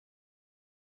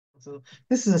So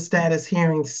this is a status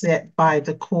hearing set by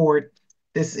the court.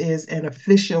 This is an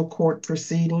official court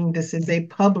proceeding. This is a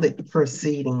public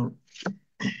proceeding.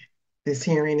 This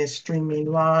hearing is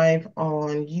streaming live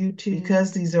on YouTube.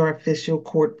 Because these are official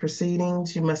court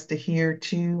proceedings, you must adhere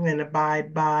to and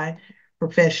abide by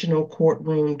professional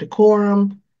courtroom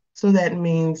decorum. So that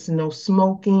means no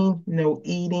smoking, no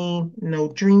eating,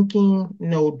 no drinking,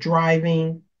 no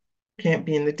driving. Can't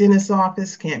be in the dentist's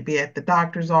office, can't be at the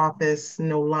doctor's office,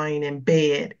 no lying in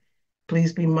bed.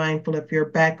 Please be mindful of your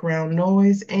background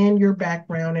noise and your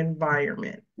background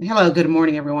environment. Hello, good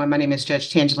morning, everyone. My name is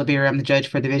Judge Tangela Barrie. I'm the judge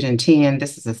for Division 10.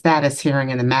 This is a status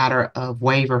hearing in the matter of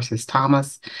Way versus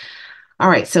Thomas. All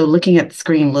right, so looking at the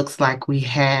screen, looks like we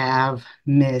have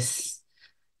Miss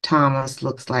Thomas,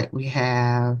 looks like we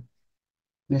have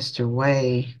Mr.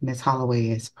 Way. Miss Holloway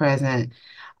is present.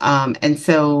 And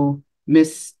so,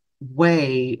 Miss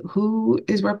Way, who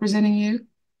is representing you?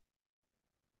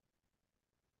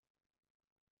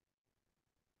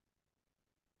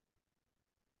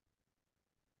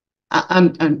 I,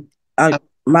 I'm Uh,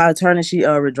 my attorney, she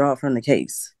withdrawn from the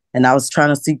case, and I was trying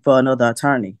to seek for another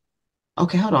attorney.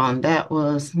 okay, hold on. That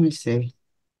was, let me see,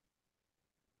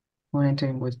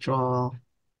 granting withdrawal.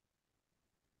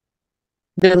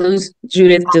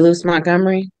 Judith Deluse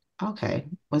Montgomery. Okay,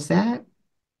 was that?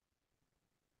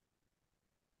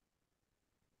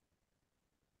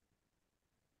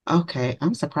 Okay,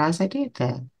 I'm surprised I did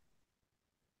that.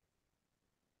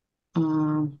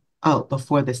 Oh,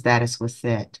 before the status was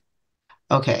set.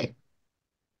 Okay.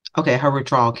 Okay, her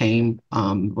withdrawal came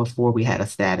before we had a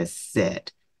status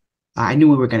set. I knew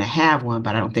we were going to have one,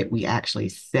 but I don't think we actually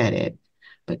set it.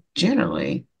 But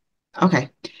generally, okay.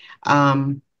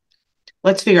 Um,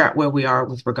 let's figure out where we are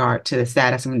with regard to the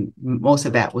status. I mean, most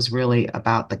of that was really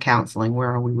about the counseling.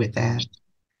 Where are we with that?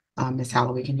 Ms.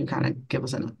 Holloway, can you kind of give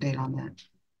us an update on that?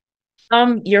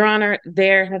 Your Honor,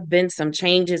 there have been some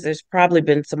changes. There's probably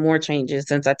been some more changes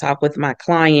since I talked with my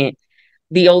client.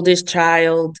 The oldest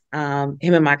child, him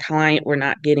and my client were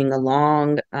not getting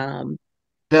along. The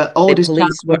The oldest child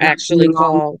police was were not actually getting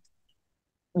along. called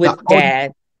The with oldest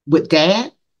dad. with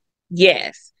dad?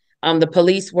 Yes. The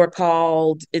police were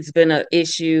called. It's been an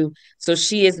issue. So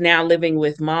she is now living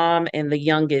with mom, and the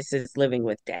youngest is living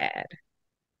with dad.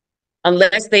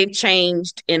 Unless they've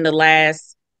changed in the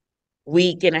last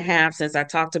week and a half since I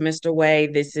talked to Mr. Way,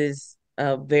 this is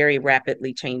a very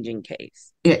rapidly changing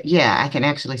case. Yeah, I can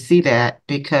actually see that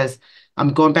because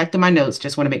I'm going back to my notes.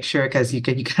 Just want to make sure because you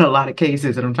got a lot of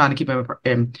cases and I'm trying to keep them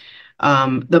in.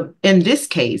 In this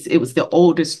case, it was the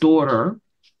oldest daughter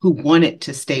who wanted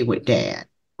to stay with dad,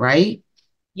 right?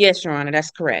 Yes, Your Honor,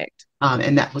 that's correct.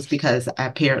 And that was because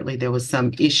apparently there was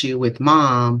some issue with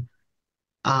mom,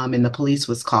 and the police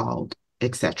was called,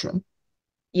 etc.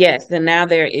 Yes, and now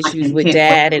there are My issues with intent was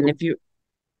dad. And to,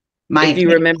 my if you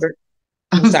intent, remember,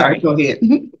 I'm I'm sorry, sorry. go ahead.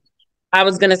 I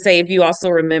was gonna say if you also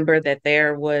remember that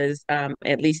there was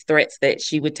at least threats that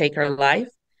she would take her life.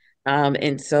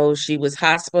 And so she was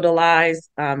hospitalized.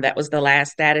 That was the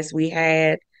last status we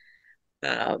had.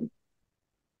 Um,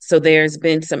 so there's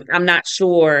been some, I'm not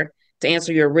sure to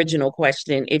answer your original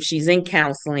question, if she's in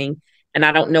counseling, and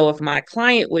I don't know if my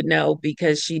client would know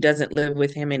because she doesn't live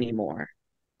with him anymore.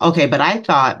 Okay, but I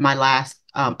thought my last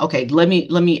okay, let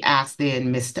me ask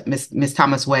then, Miss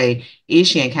Thomas Way, is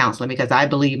she in counseling? Because I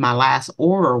believe my last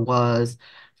order was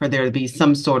for there to be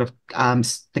some sort of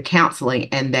the counseling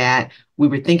and that we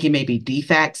were thinking maybe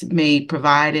defects may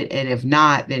provide it, and if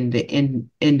not, then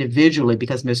individually,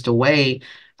 because Mr. Way,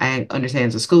 I understand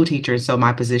is a school teacher, and so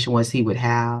my position was he would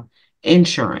have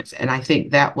insurance. And I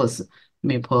think that was, let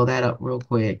me pull that up real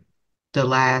quick. The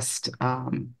last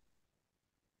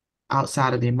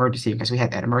outside of the emergency because we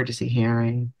had that emergency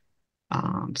hearing.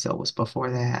 So it was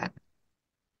before that.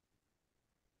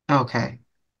 Okay.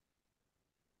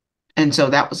 And so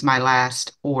that was my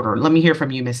last order. Let me hear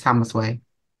from you, Miss Thomas Way,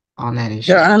 on that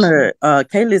Your issue. Honor,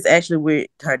 Kayla is actually with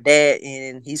her dad,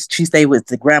 and she stayed with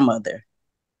the grandmother.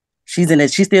 She's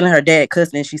still in her dad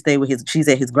custody, and she's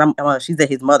at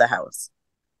his mother house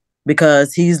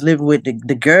because he's living with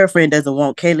the girlfriend doesn't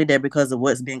want Kayla there because of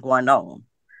what's been going on.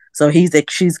 So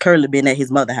she's currently been at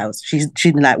his mother house. She's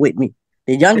not with me.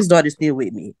 The youngest daughter is still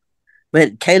with me,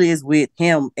 but Kayla is with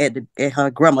him at her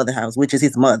grandmother house, which is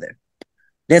his mother.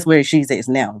 That's where she's at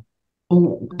now.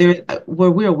 Oh, there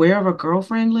were we aware of a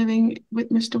girlfriend living with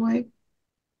Mr. Way?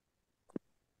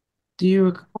 Do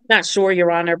you Not sure,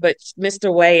 Your Honor, but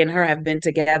Mr. Way and her have been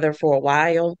together for a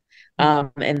while.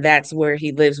 And that's where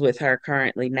he lives with her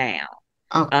currently now.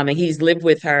 oh, And he's lived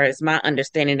with her, is my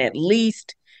understanding, at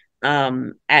least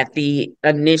at the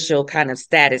initial kind of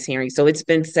status hearing. So it's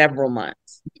been several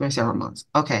months. for several months.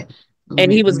 Okay.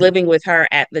 And he was living with her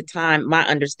at the time. My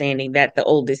understanding that the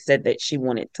oldest said that she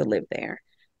wanted to live there.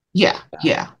 Yeah.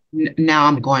 Now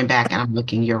I'm going back and I'm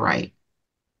looking. You're right.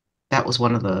 That was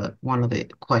one of the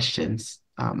questions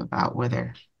about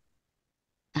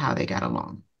how they got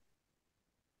along.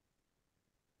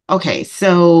 Okay,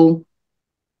 so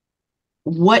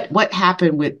what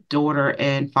happened with daughter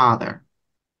and father,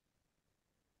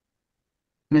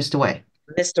 Mr. Way?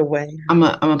 Mr. Way. I'm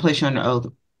gonna place you under oath.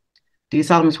 Do you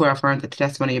solemnly swear or affirm that the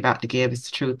testimony you're about to give is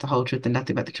the truth, the whole truth, and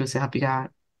nothing but the truth to help you God?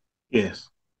 Yes.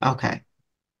 Okay.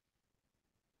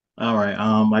 All right.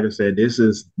 Like I said, this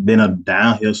has been a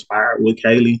downhill spiral with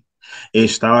Kaylee. It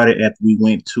started after we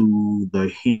went to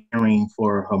the hearing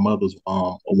for her mother's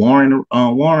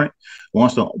warrant.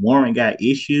 Once the warrant got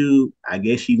issued, I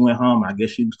guess she went home. I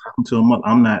guess she was talking to her mother.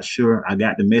 I'm not sure. I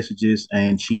got the messages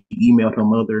and she emailed her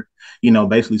mother,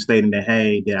 basically stating that,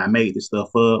 hey, that I made this stuff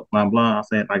up, blah blah. I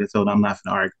said, like I told her, I'm not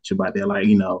gonna argue with you about that. Like,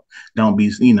 don't be,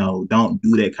 don't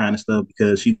do that kind of stuff,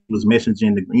 because she was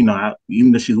messaging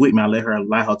even though she's with me, I let her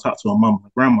talk to her mom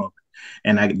and grandmother.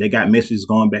 And they got messages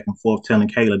going back and forth telling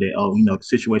Kayla that, the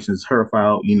situation is her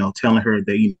fault, telling her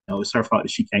that, it's her fault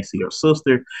that she can't see her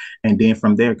sister. And then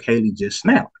from there, Kayla just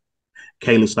snapped.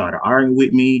 Kayla started arguing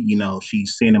with me.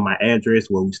 She's sending my address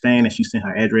where we stand, and she sent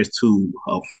her address to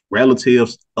her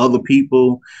relatives, other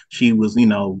people. She was,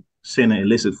 sending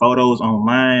illicit photos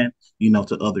online,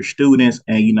 to other students.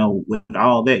 And, with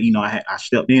all that, I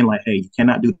stepped in like, hey, you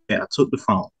cannot do that. I took the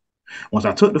phone. Once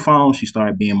I took the phone, she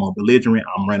started being more belligerent.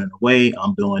 I'm running away.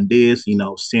 I'm doing this,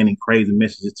 sending crazy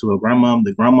messages to her grandmom.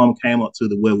 The grandmom came up to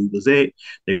where we was at.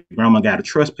 The grandma got a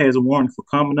trespass warrant for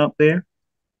coming up there.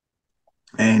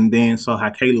 And then so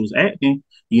how Kayla was acting,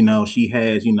 she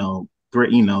has, doing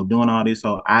all this.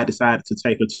 So I decided to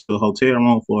take her to the hotel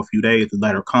room for a few days to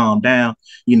let her calm down,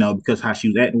 because how she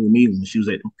was acting with me when she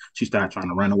started trying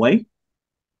to run away.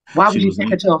 Why would you take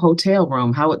her to a hotel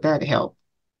room? How would that help?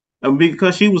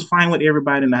 Because she was fine with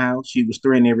everybody in the house. She was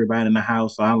threatening everybody in the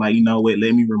house. So I'm like, you know what?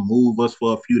 Let me remove us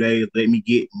for a few days. Let me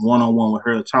get one-on-one with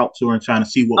her, talk to her, and trying to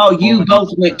see what. Oh, you both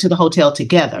went to the hotel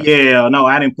together? Yeah, no,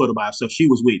 I didn't put her by herself. She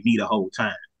was with me the whole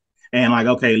time. And like,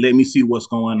 okay, let me see what's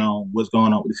going on with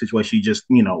the situation. She just,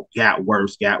 got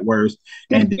worse.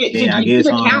 And did I guess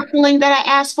the counseling that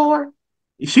I asked for?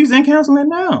 She's in counseling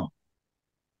now.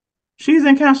 She's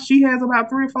in counseling. She has about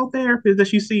 3 or 4 therapists that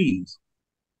she sees.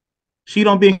 She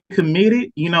don't been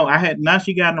committed. Now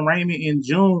she got an arraignment in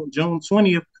June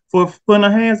 20th for putting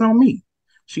her hands on me.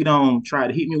 She don't try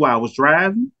to hit me while I was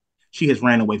driving. She has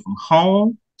ran away from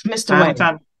home. Mr.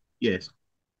 Wade. Yes.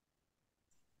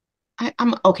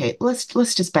 I'm okay. Let's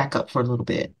just back up for a little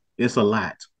bit. It's a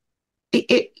lot.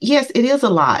 Yes, it is a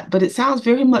lot, but it sounds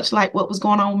very much like what was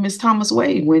going on with Miss Thomas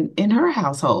Wade when in her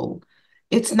household.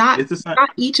 It's not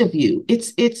each of you.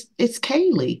 It's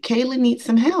Kaylee. Kaylee needs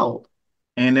some help.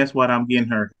 And that's what I'm getting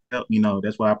her help.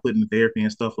 That's why I put in therapy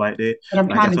and stuff like that. What I'm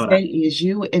trying to say is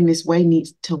you and Miss Wade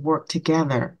needs to work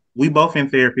together. We both in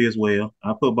therapy as well.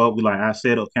 I put both. I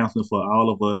set up counseling for all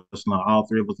of us, all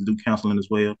 3 of us to do counseling as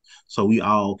well, so we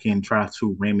all can try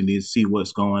to remedy, see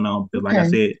what's going on. Because like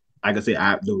I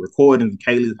said, the recordings,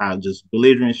 Kaylee, how just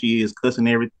belligerent she is, cussing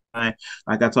everything. Like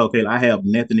I told Kayla, I have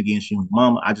nothing against you,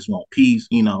 Mama. I just want peace.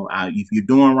 If you're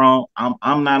doing wrong,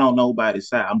 I'm not on nobody's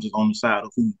side. I'm just on the side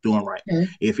of who's doing right. Okay.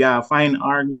 If y'all fighting and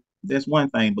arguing, that's one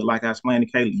thing. But like I explained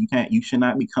to Kayla, you should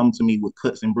not be coming to me with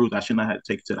cuts and bruises. I should not have to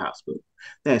take you to the hospital.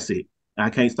 That's it. I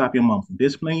can't stop your mom from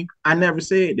disciplining. I never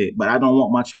said that, but I don't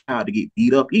want my child to get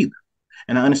beat up either.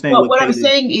 And I understand what I'm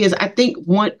saying is, I think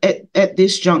at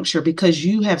this juncture, because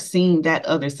you have seen that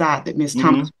other side that Miss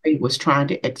Thomas Wade was trying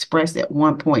to express at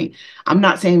one point. I'm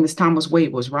not saying Miss Thomas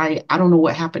Wade was right. I don't know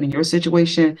what happened in your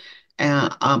situation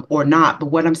or not. But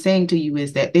what I'm saying to you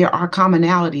is that there are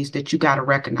commonalities that you got to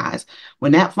recognize.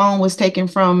 When that phone was taken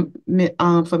from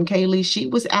Kaylee, she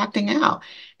was acting out.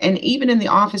 And even in the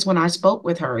office when I spoke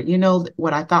with her,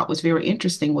 what I thought was very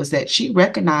interesting was that she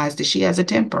recognized that she has a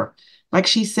temper. Like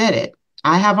she said it.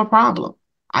 I have a problem.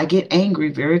 I get angry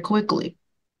very quickly.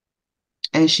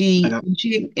 And she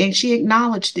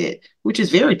acknowledged it, which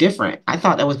is very different. I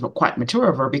thought that was quite mature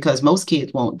of her, because most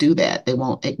kids won't do that. They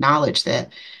won't acknowledge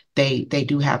that they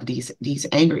do have these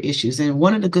anger issues. And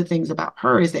one of the good things about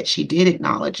her is that she did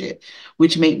acknowledge it,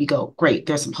 which made me go, great,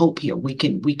 there's some hope here. We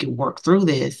can work through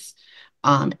this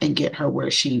and get her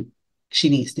where she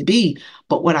needs to be.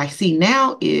 But what I see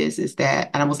now is that,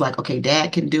 and I was like, okay,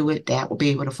 Dad can do it. Dad will be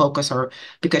able to focus her,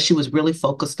 because she was really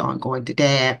focused on going to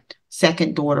Dad.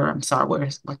 Second daughter, I'm sorry,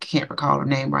 I can't recall her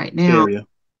name right now.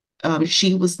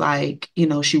 She was like,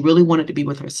 she really wanted to be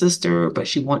with her sister, but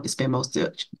she wanted to spend most of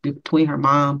it between her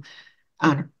mom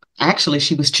and actually,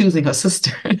 she was choosing her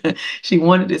sister. She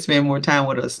wanted to spend more time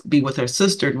with us, be with her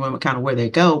sister, and kind of where they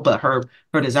go. But her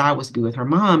desire was to be with her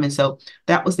mom, and so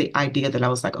that was the idea that I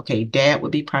was like, okay, Dad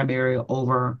would be primary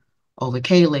over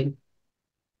Kaylee,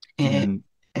 and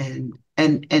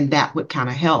And and that would kind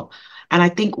of help. And I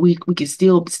think we could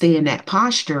still stay in that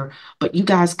posture, but you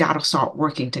guys got to start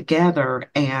working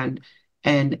together and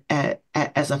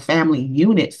as a family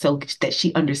unit so that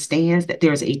she understands that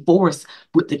there's a force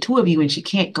with the two of you and she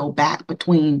can't go back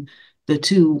between the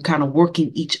two kind of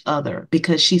working each other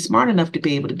because she's smart enough to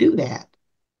be able to do that.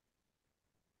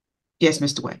 Yes,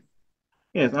 Mr. Way.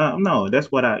 yes, no,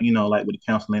 that's what like with the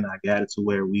counseling, I got it to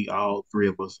where we all three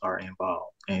of us are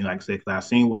involved. And like I said, 'cause I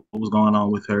seen what was going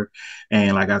on with her,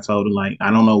 and like I told her, like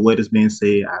I don't know what is being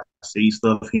said. I see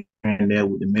stuff here and there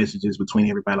with the messages between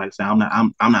everybody. Like I said, I'm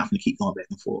not gonna keep going back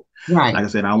and forth. Right, Like I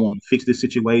said, I want to fix this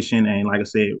situation, and like I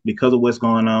said, because of what's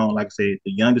going on, like I said,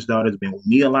 the youngest daughter's been with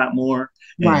me a lot more,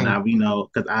 and right,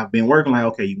 because I've been working like,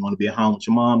 okay, you want to be at home with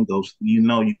your mom, go, you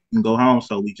can go home.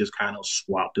 So we just kind of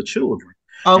swap the children.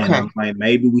 And I okay, was like,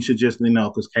 maybe we should just,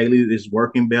 because Kaylee is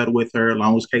working better with her. As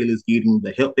long as Kaylee is getting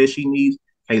the help that she needs,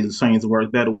 Kaylee seems to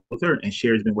work better with her. And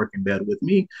Sherry's been working better with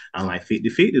me. I'm like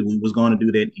 50-50. We was going to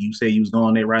do that. You say you was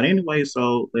going that right anyway.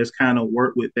 So let's kind of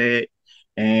work with that.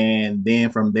 And then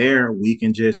from there, we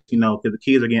can just, because the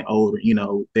kids are getting older,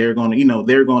 they're going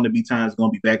to be times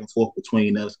going to be back and forth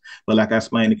between us. But like I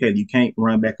explained to Kaylee, you can't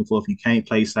run back and forth. You can't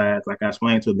play sides. Like I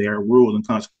explained to her, there are rules and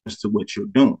consequences to what you're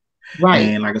doing. right.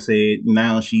 And like I said,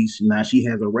 now she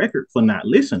has a record for not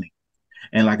listening.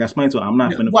 And like I explained to her, I'm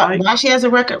not gonna fight. Why she has a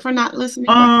record for not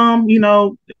listening? Why? Um, you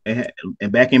know,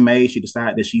 and back in May, she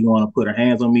decided that she want to put her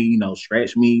hands on me,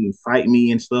 scratch me and fight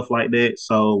me and stuff like that.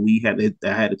 So I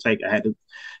had to.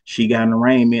 She got an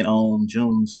arraignment on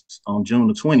June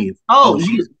the 20th. Oh, Oh,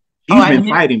 you. Oh, she's been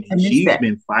fighting me. I missed She's that.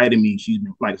 been fighting me. She's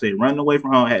been, like I said, running away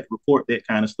from home. I had to report that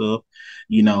kind of stuff.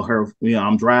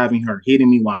 I'm driving, her hitting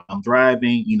me while I'm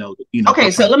driving. Her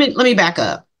Okay, so trying. let me back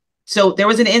up. So there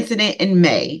was an incident in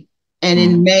May, and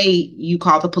in Mhm. May you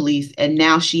called the police, and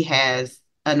now she has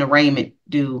an arraignment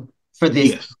due for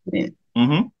this Yes. incident.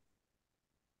 Mm-hmm.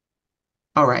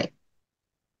 All right.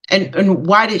 And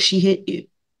why did she hit you?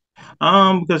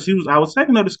 Because I was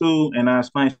taking her to school and I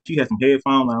explained she had some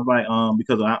headphones. I was like,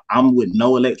 because I'm with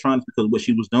no electronics because of what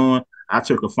she was doing. I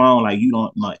took her phone, like, you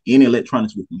don't like any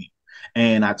electronics with me.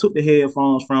 And I took the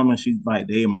headphones from her. She's like,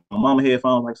 they my mama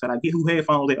headphones. Like I said, I get who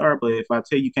headphones they are, but if I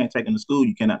tell you can't take them to school,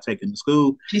 you cannot take them to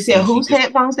school. She said And whose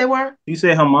headphones they were? she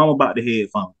said her mama bought the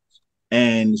headphones.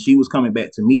 And she was coming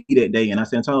back to me that day. And I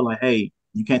said, told her, like, hey,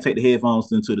 you can't take the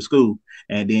headphones into the school.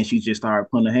 And then she just started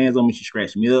putting her hands on me. She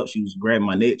scratched me up. She was grabbing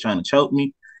my neck, trying to choke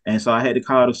me. And so I had to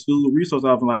call the school resource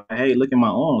officer, like, hey, look at my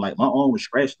arm. Like, my arm was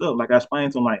scratched up. Like I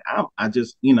explained to him, like, I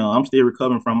just, I'm still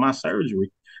recovering from my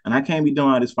surgery. And I can't be doing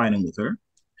all this fighting with her.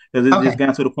 Because it just Okay.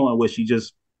 got to the point where she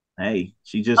just Okay.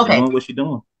 doing what she's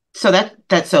doing.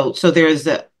 So so there's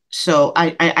a so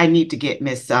I need to get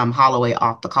Miss Holloway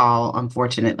off the call,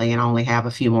 unfortunately, and I only have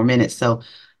a few more minutes. So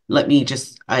let me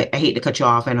just I hate to cut you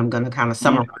off, and I'm going to kind of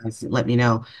Mhm. summarize. Let me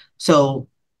know. So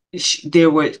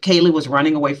Kaylee was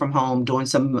running away from home, doing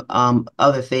some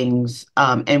other things.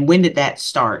 And when did that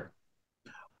start?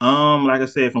 Like I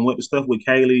said, from what the stuff with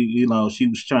Kaylee, she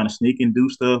was trying to sneak and do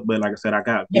stuff, but like I said, I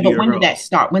got Yeah, but video of when her. did that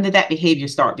start? When did that behavior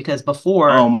start? Because before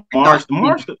I thought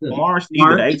March, you were good. March,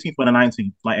 either the March, 18th or the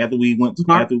 19th. Like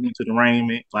March, after we went to the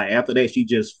arraignment, like after that, she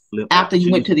just flipped out. after you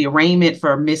She went just to the arraignment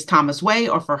for Miss Thomas Way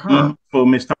or for her? for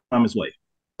Miss Thomas Way.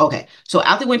 Okay. So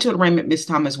after they went to the arraignment, Miss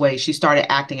Thomas Way, she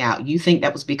started acting out. You think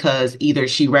that was because either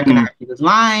she Mm. recognized she was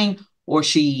lying or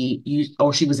she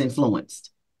was influenced?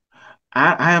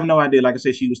 I have no idea. Like I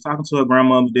said, she was talking to her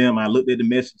grandmother. Them. I looked at the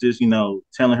messages,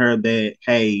 telling her that,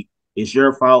 hey, it's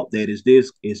your fault that is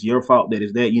this. It's your fault that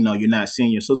is that. You're not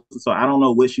seeing your sister. So I don't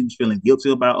know what she was feeling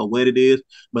guilty about or what it is.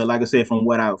 But like I said, from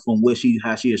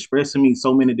how she expressed to me,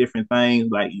 so many different things,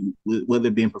 like whether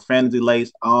it being profanity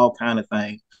laced, all kind of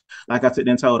things. Like I said,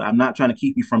 then told her, I'm not trying to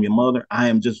keep you from your mother. I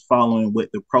am just following what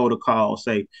the protocol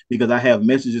say because I have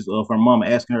messages of her mom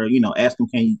asking her, asking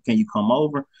can you come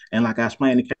over? And like I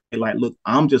explained to Kay, like, look,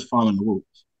 I'm just following the rules.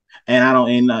 And I don't,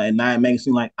 and now it makes it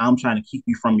seem like I'm trying to keep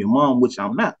you from your mom, which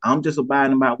I'm not. I'm just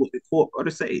abiding by what the court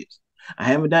order says. I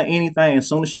haven't done anything. As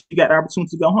soon as she got the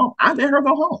opportunity to go home, I let her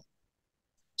go home.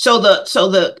 So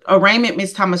the arraignment,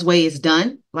 Miss Thomas Way, is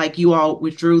done. Like you all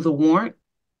withdrew the warrant.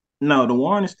 No, the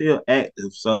warrant is still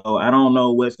active, so I don't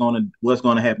know what's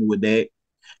gonna happen with that.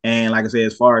 And like I said,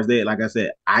 as far as that, like I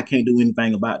said, I can't do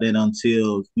anything about that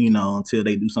until until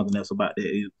they do something else about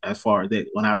that. As far as that,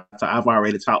 I've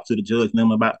already talked to the judge and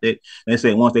them about that. They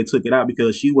said once they took it out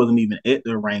because she wasn't even at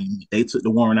the arraignment, they took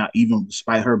the warrant out even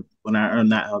despite her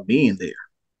not her being there.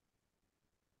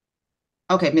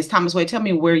 Okay, Ms. Thomas Wade, tell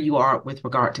me where you are with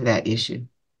regard to that issue.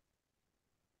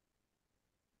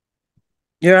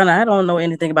 Your Honor, I don't know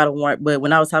anything about a warrant, but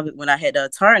when I had the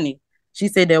attorney, she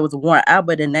said there was a warrant out,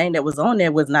 but the name that was on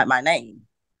there was not my name.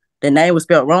 The name was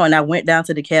spelled wrong, and I went down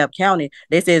to the DeKalb County.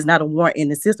 They said it's not a warrant in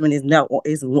the system, and it's no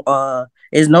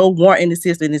warrant in the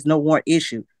system, and there's no warrant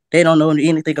issue. They don't know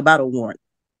anything about a warrant.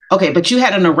 Okay, but you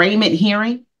had an arraignment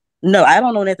hearing? No, I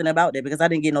don't know nothing about that because I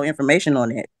didn't get no information on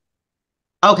that.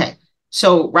 Okay,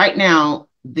 so right now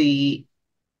the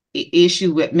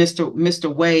issue with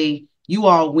Mr. Way, you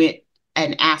all went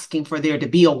and asking for there to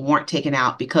be a warrant taken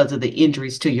out because of the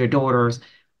injuries to your daughters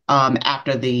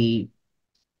after the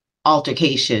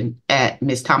altercation at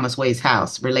Miss Thomas Way's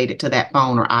house related to that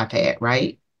phone or iPad,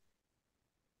 right?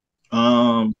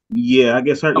 Yeah, I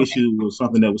guess her issue was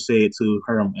something that was said to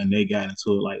her and they got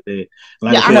into it like that.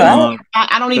 Like yeah,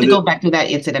 I don't need to go back to that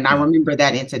incident. I remember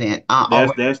that incident.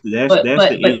 But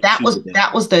that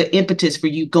was the impetus for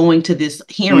you going to this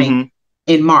hearing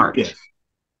in March. Yes.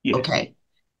 Okay.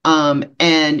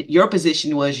 And your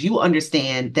position was you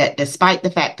understand that despite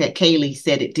the fact that Kaylee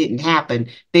said it didn't happen,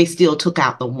 they still took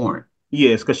out the warrant.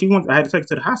 Yes, because I had to take her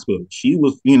to the hospital. She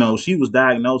was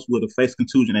diagnosed with a face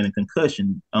contusion and a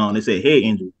concussion. They said head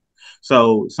injury.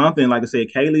 So something like I said,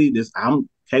 Kaylee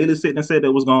sitting and said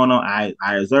that was going on. I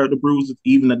observed the bruises.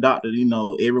 Even the doctor,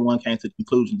 everyone came to the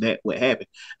conclusion that what happened.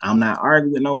 I'm not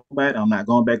arguing with nobody. I'm not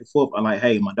going back and forth. I'm like,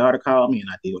 hey, my daughter called me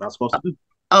and I did what I was supposed to do.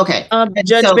 Okay.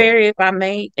 Judge Barrie, if I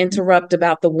may interrupt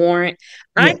about the warrant,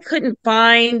 yeah. I couldn't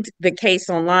find the case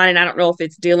online, and I don't know if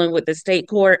it's dealing with the state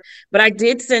court, but I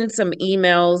did send some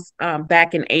emails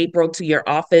back in April to your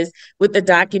office with the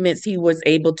documents he was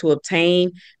able to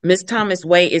obtain. Ms. Thomas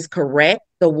Way is correct.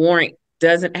 The warrant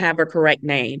doesn't have a correct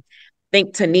name. I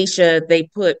think Tanisha, they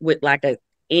put with like a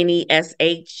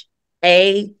Nesha,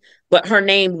 but her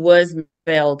name was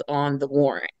spelled on the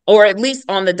warrant, or at least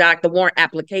on the warrant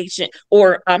application,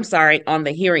 or I'm sorry, on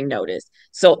the hearing notice.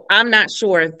 So I'm not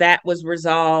sure if that was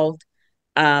resolved,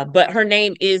 but her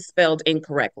name is spelled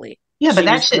incorrectly. Yeah, but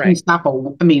that shouldn't stop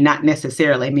not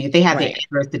necessarily. I mean, if they have the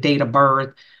address, the date of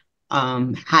birth,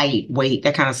 height, weight,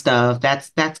 that kind of stuff,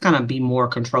 that's gonna be more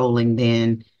controlling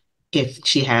than if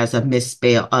she has a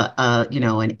misspell,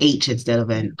 an H instead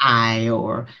of an I,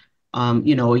 or a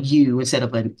U instead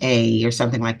of an A or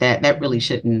something like that. That really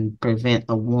shouldn't prevent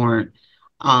a warrant.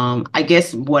 I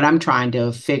guess what I'm trying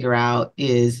to figure out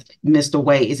is, Mr.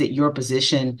 Way, is it your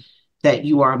position that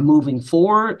you are moving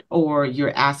forward or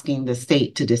you're asking the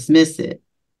state to dismiss it?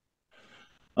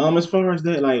 As far as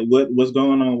that, like what's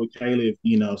going on with Kaylee,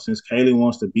 since Kaylee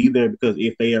wants to be there, because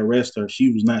if they arrest her,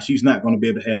 she's not going to be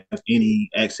able to have any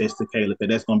access to Kaylee, because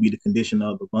that's going to be the condition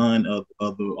of the bond of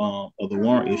the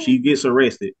warrant. If she gets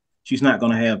arrested, she's not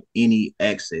going to have any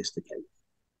access to Kaylee.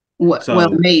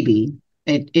 Well, maybe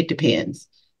it depends.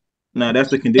 No, that's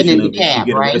the condition of DeKalb, if she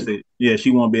get arrested. Right? Yeah, she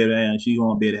won't be able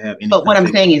to have any. But what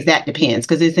I'm saying is that depends,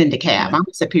 because it's in DeKalb. Yeah. I'm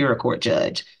a Superior Court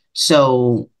judge,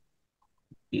 so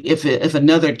if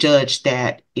another judge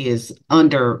that is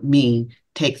under me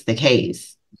takes the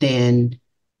case, then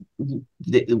I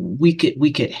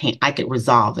could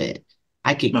resolve it.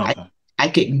 I could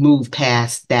move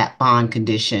past that bond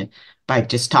condition by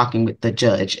just talking with the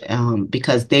judge,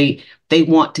 because they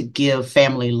want to give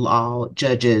family law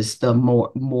judges the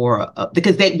more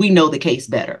because we know the case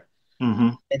better,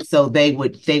 and so they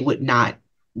would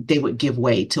give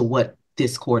way to what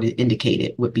this court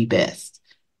indicated would be best.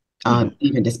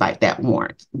 Even despite that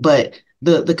warrant. But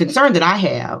the concern that I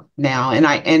have now, and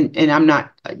I'm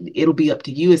not, it'll be up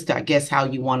to you as to, I guess, how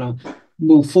you want to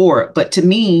move forward. But to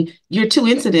me, your two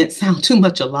incidents sound too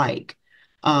much alike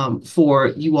for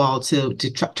you all to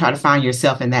try to find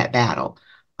yourself in that battle.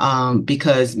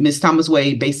 Because Ms. Thomas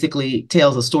Way basically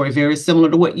tells a story very similar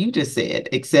to what you just said,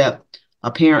 except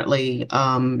apparently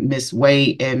Ms.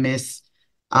 Way and Ms.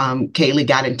 Kaylee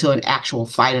got into an actual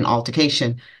fight and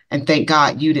altercation. And thank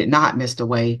God you did not, Mr.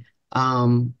 Way,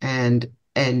 and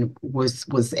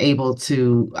was able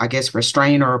to, I guess,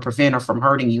 restrain her or prevent her from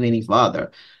hurting you any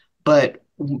further. But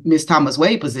Ms. Thomas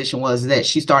Way's position was that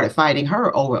she started fighting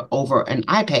her over an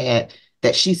iPad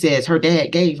that she says her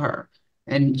dad gave her.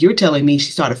 And you're telling me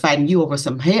she started fighting you over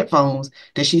some headphones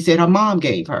that she said her mom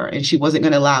gave her, and she wasn't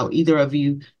going to allow either of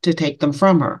you to take them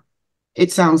from her.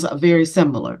 It sounds very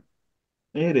similar.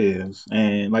 It is.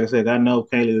 And like I said, I know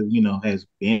Kayla, has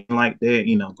been like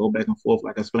that, go back and forth.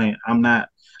 Like I explained, I'm not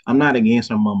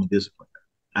against her mama discipline.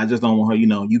 I just don't want her,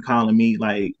 you calling me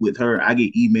like with her. I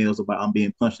get emails about I'm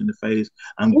being punched in the face,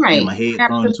 I'm getting my Right. head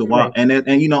thrown into a wall,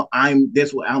 Absolutely. and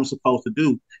that's what I'm supposed to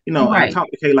do. I Right. talk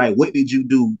to Kay like, what did you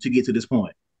do to get to this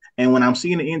point? And when I'm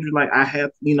seeing the injury, like I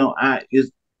have, I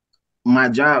is my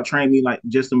job trained me like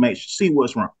just to see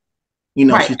what's wrong.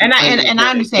 Right. She's And I complaining and, about and I that.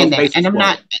 Your understand that. face And is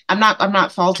swollen. I'm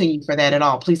not faulting you for that at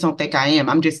all. Please don't think I am.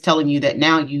 I'm just telling you that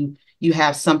now you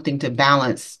have something to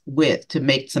balance with to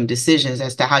make some decisions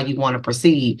as to how you want to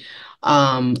proceed.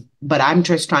 Um, but I'm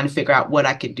just trying to figure out what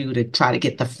I could do to try to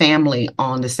get the family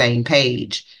on the same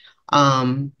page.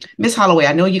 Miss Holloway,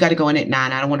 I know you got to go in at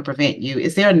 9. I don't want to prevent you.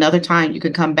 Is there another time you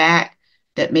can come back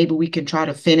that maybe we can try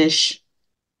to finish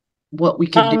what we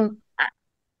can do?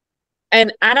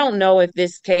 And I don't know if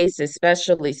this case is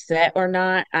specially set or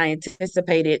not. I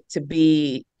anticipate it to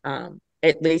be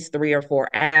at least 3 or 4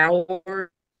 hours.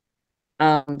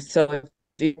 So if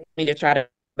you want me to try to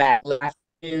back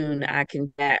afternoon, I can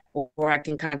back, or I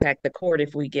can contact the court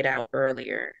if we get out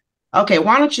earlier. Okay,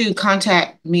 why don't you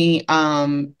contact me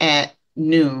at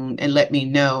noon and let me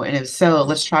know? And if so,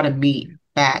 let's try to meet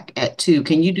back at 2.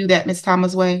 Can you do that, Miss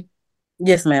Thomas Way?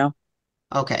 Yes, ma'am.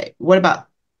 Okay. What about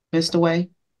Mr. Way?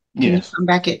 Can you Yes. come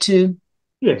back at 2?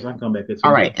 Yes, I can come back at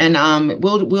All 2. right. And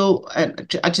we'll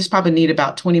I just probably need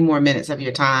about 20 more minutes of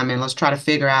your time, and let's try to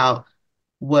figure out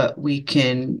what we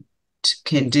can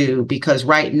do, because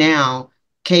right now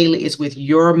Kaylee is with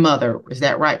your mother. Is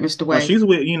that right, Mr. Well, Way? she's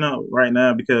with, right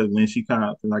now because when she kind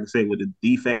of, like I said, with the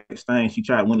defects thing, she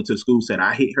went into the school, said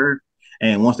I hit her.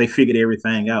 And once they figured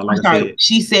everything out, I'm like I sorry. said,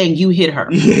 She's saying you hit her.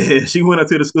 yeah, she went up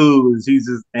to the school and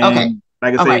Okay. and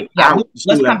like I All said, right. Yeah. the Let's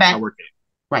school come I back. work at.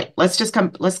 Right. Let's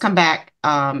come back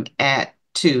at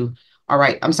 2. All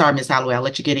right. I'm sorry, Miss Holloway. I'll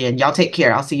let you get in. Y'all take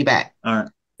care. I'll see you back. All right.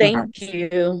 Thank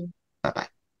you. Bye-bye.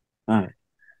 All right.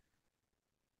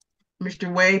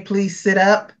 Mr. Wade, please sit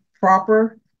up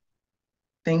proper.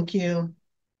 Thank you.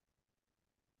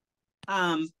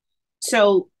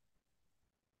 So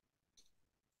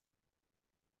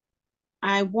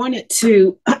I wanted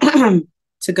to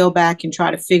to go back and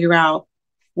try to figure out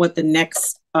what the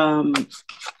next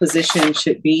position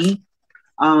should be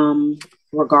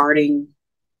regarding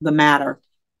the matter.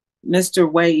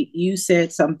 Mr. Wade, you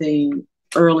said something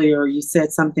earlier. You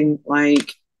said something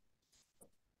like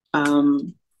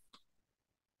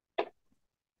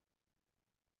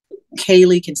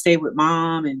Kaylee can stay with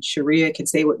mom and Sharia can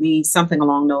stay with me, something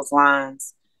along those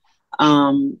lines,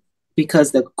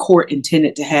 because the court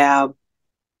intended to have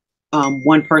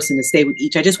one person to stay with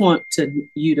each. I just want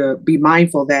you to be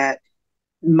mindful that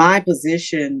my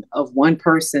position of one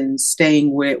person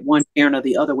staying with one parent or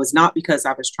the other was not because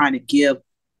I was trying to give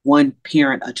one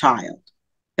parent a child.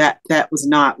 That was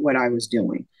not what I was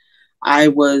doing. I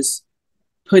was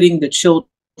putting the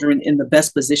children in the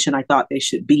best position I thought they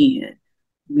should be in,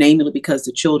 namely because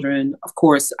the children, of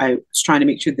course, I was trying to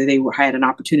make sure that they had an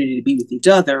opportunity to be with each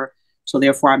other. So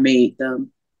therefore, I made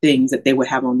them things that they would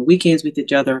have on the weekends with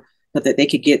each other, but that they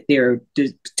could get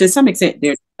to some extent,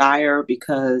 their desire,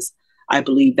 because I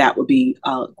believe that would be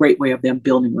a great way of them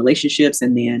building relationships.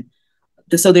 And then,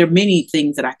 so there are many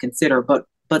things that I consider, but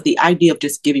the idea of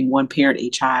just giving one parent a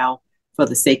child for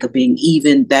the sake of being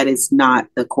even, that is not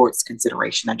the court's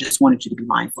consideration. I just wanted you to be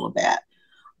mindful of that.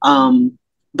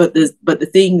 But the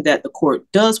thing that the court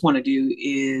does want to do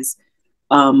is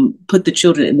put the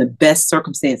children in the best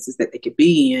circumstances that they could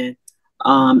be in,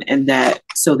 and that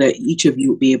so that each of you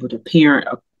will be able to parent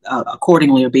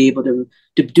accordingly, or be able to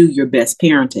do your best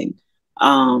parenting.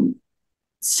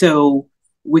 So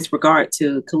with regard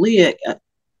to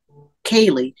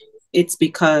Kaylee, it's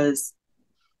because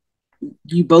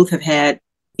you both have had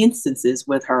instances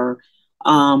with her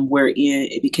wherein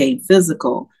it became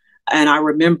physical. And I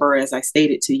remember, as I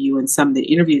stated to you in some of the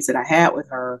interviews that I had with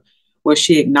her, where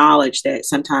she acknowledged that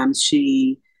sometimes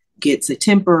she gets a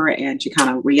temper and she kind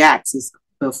of reacts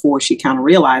before she kind of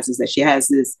realizes that she has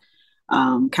this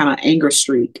kind of anger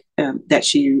streak that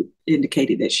she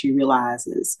indicated that she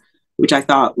realizes, which I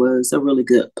thought was a really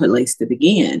good place to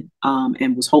begin,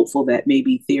 and was hopeful that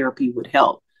maybe therapy would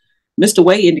help. Mr.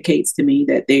 Way indicates to me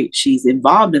that she's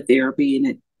involved in therapy, and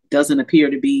it doesn't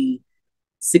appear to be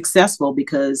successful,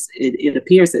 because it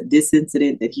appears that this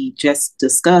incident that he just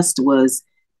discussed was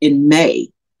in May,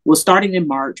 was starting in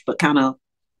March, but kind of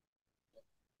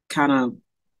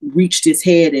reached its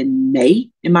head in May.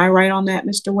 Am I right on that,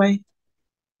 Mr. Way?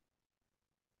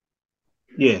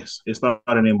 Yes, it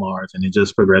started in March and it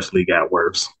just progressively got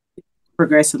worse.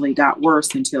 Progressively got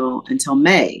worse until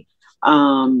May.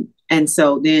 And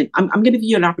so then I'm going to give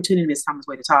you an opportunity, Ms. Thomas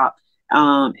Way, to talk.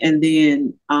 And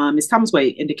then Ms. Thomas Way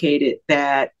indicated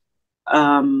that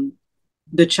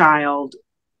the child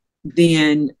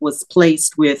then was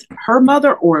placed with her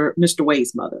mother or Mr.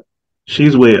 Way's mother.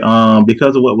 She's with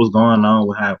because of what was going on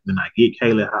with how when I get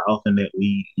Kayla, how often that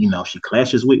we, she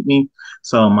clashes with me.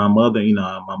 So my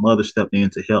mother stepped in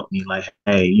to help me, like,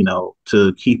 hey,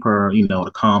 to keep her,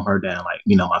 to calm her down. Like,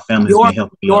 my family's been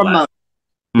helping me a lot. Mother.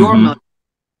 Your mother.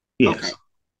 Yes. Okay.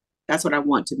 That's what I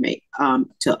want to make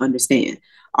to understand.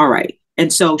 All right.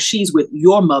 And so she's with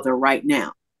your mother right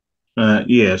now.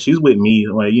 Yeah, she's with me,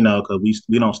 because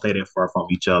we don't stay that far from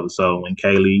each other. So when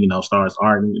Kaylee, starts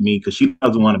arguing with me because she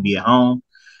doesn't want to be at home,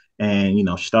 and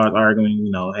she starts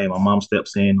arguing, hey, my mom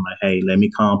steps in like, hey, let me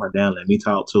calm her down, let me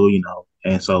talk to her,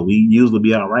 and so we usually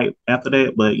be all right after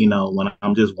that. But when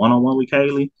I'm just one-on-one with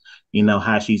Kaylee,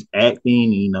 how she's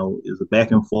acting, is a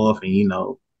back and forth, and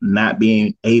not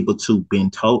being able to been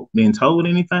told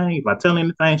anything. If I tell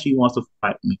anything, she wants to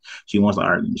fight me, she wants to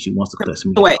argue, she wants to cuss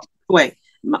me out. Wait.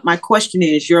 My question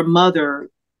is, your mother,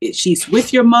 she's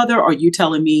with your mother, or are you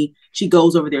telling me she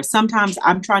goes over there? Sometimes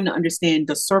I'm trying to understand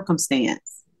the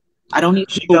circumstance. I don't need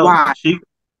to know why. She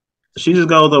just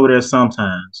goes over there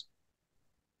sometimes.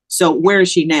 So where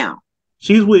is she now?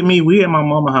 She's with me. We at my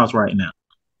mama's house right now.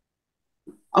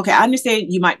 Okay, I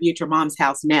understand you might be at your mom's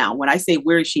house now. When I say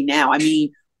where is she now, I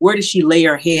mean, where does she lay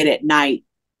her head at night?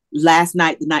 Last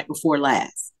night, the night before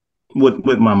last? With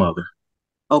my mother.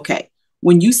 Okay.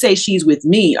 When you say she's with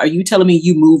me, are you telling me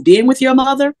you moved in with your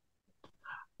mother?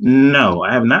 No,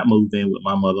 I have not moved in with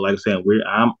my mother. Like I said,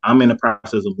 I'm in the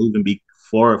process of moving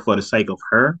for the sake of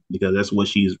her, because that's what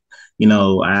she's, where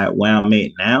I'm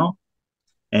at now.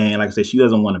 And like I said, she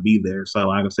doesn't want to be there. So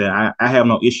like I said, I have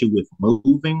no issue with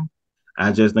moving.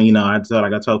 I just, I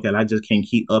told Kat, I just can't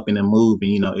keep upping and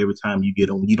moving, every time you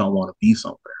get on, you don't want to be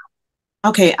somewhere.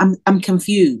 Okay, I'm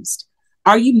confused.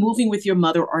 Are you moving with your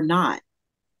mother or not?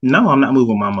 No, I'm not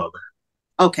moving with my mother.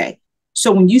 Okay.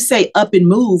 So when you say up and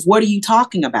move, what are you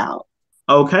talking about?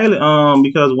 Oh, Kayla,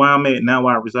 because where I'm at now,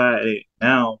 where I reside at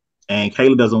now, and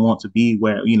Kayla doesn't want to be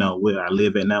where I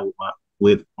live at now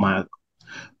with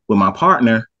my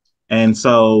partner. And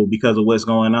so because of what's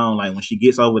going on, like when she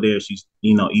gets over there, she's,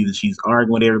 either she's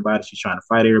arguing with everybody, she's trying to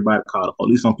fight everybody, call the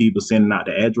police on people, sending out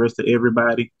the address to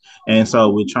everybody. And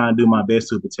so we're trying to do my best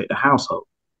to protect the household.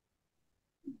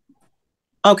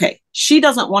 Okay. She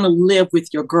doesn't want to live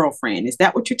with your girlfriend. Is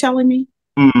that what you're telling me?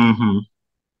 Mm-hmm.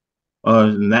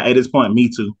 At this point, me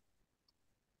too.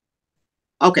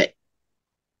 Okay.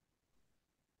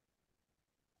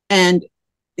 And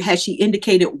has she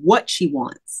indicated what she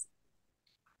wants?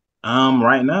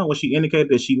 Right now, what she indicated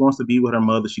that she wants to be with her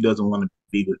mother. She doesn't want to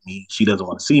be with me. She doesn't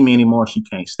want to see me anymore. She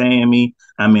can't stand me.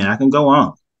 I mean, I can go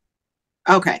on.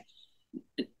 Okay.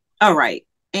 All right.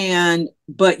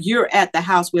 But you're at the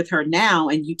house with her now,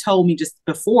 and you told me just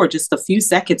a few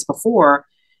seconds before,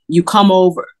 you come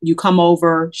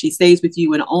over, she stays with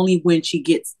you, and only when she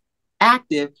gets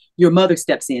active, your mother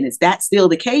steps in. Is that still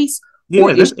the case?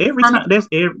 Yeah, that's every time.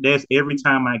 That's every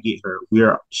time I get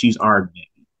her, she's arguing.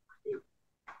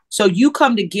 So you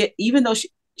come to get, even though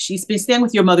she's been staying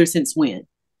with your mother since when?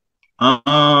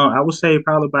 I would say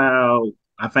probably about,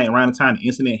 I think around the time the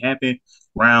incident happened,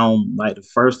 around like the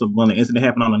first of when the incident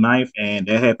happened on the 9th, and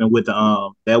that happened with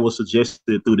that was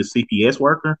suggested through the CPS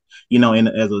worker, and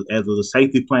as a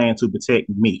safety plan to protect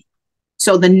me.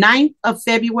 So the 9th of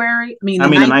February, the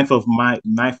 9th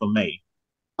of May.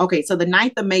 Okay, so the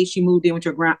 9th of May, she moved in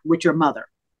with your mother.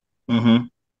 Mm-hmm.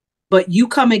 But you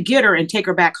come and get her and take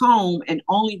her back home, and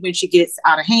only when she gets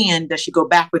out of hand does she go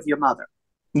back with your mother.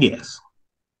 Yes.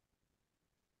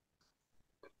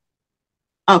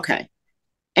 Okay.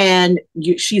 And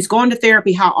she's going to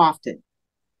therapy how often?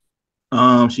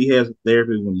 She has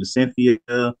therapy with Miss Cynthia,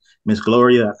 Miss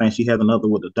Gloria. I think she has another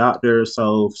with the doctor.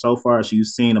 So far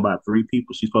she's seen about 3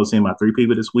 people. She's supposed to see about 3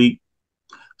 people this week.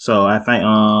 So I think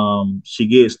she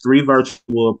gets 3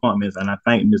 virtual appointments, and I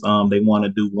think they want to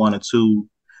do 1 or 2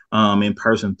 in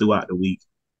person throughout the week.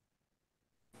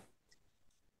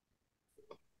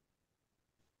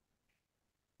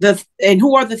 And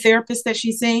who are the therapists that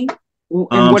she's seeing?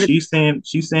 She's seeing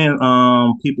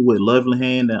people with Lovely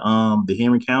Hand and the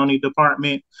Henry County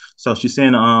Department. So she's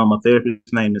seeing a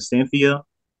therapist named Cynthia,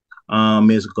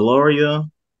 Miss Gloria,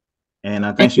 and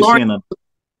I think she's seeing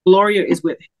Gloria is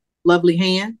with Lovely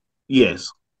Hand.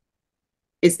 Yes.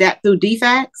 Is that through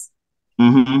DFACS?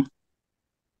 Mm-hmm.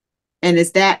 And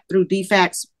is that through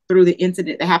DFACS through the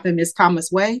incident that happened Miss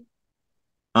Thomas Way?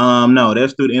 No,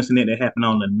 that's through the incident that happened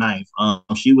on the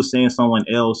 9th. She was seeing someone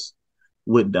else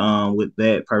with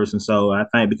that person. So I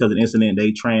think because of the incident,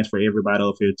 they transfer everybody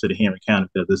over here to the Henry County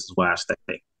because this is where I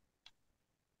stay.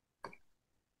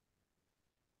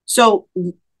 So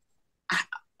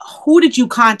who did you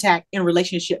contact in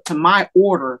relationship to my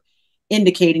order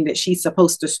indicating that she's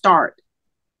supposed to start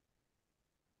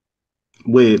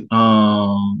with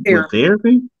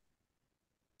therapy?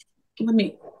 Let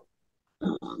me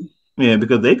Yeah,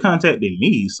 because they contacted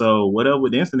me. So whatever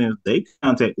the incident, they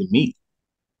contacted me.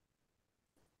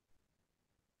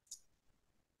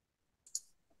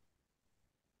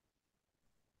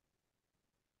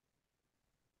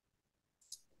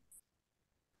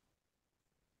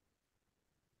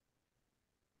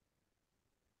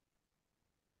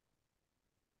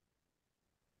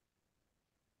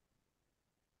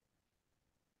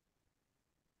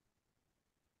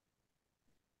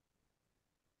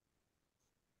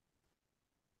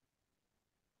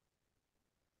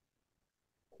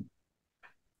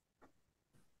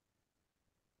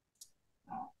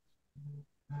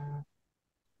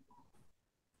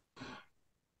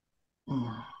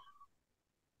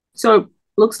 So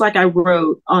looks like I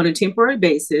wrote on a temporary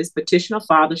basis, petitioner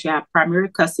father shall have primary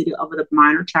custody over the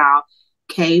minor child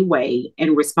K Way,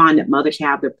 and respondent mother shall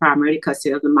have the primary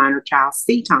custody of the minor child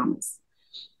C Thomas.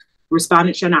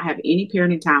 Respondent shall not have any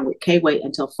parenting time with K Way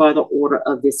until further order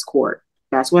of this court.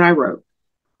 That's what I wrote.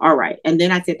 All right. And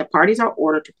then I said the parties are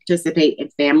ordered to participate in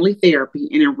family therapy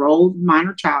and enroll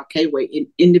minor child K Way in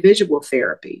individual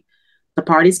therapy. The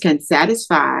parties can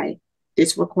satisfy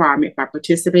this requirement by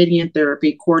participating in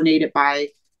therapy coordinated by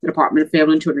the Department of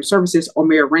Family and Children Services, or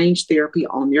may arrange therapy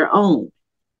on their own.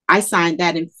 I signed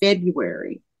that in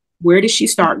February. Where did she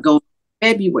start going in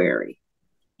February?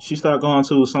 She started going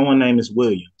to someone named Miss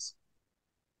Williams.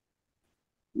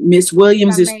 Miss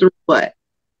Williams is through what?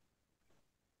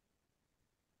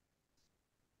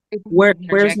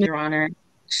 Where's Your Honor?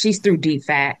 She's through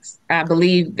DFACS. I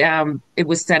believe it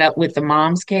was set up with the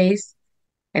mom's case,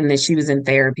 and then she was in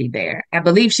therapy there. I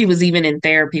believe she was even in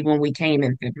therapy when we came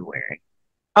in February.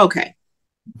 Okay.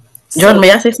 Jordan,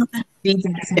 may I say something?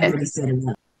 Yes.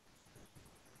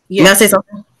 May I say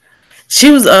something?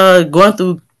 She was going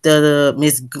through the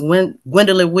Miss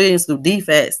Gwendolyn Williams through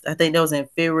DFACS. I think that was in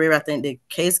February. I think the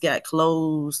case got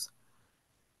closed,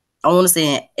 I want to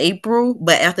say in April,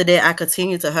 but after that, I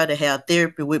continued to her to have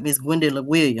therapy with Miss Gwendolyn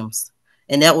Williams,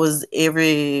 and that was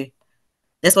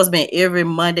that's supposed to be every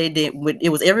Monday.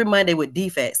 It was every Monday with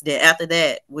DFACS. Then after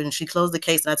that, when she closed the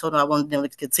case, and I told her I wanted them to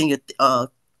continue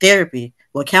therapy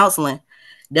or counseling,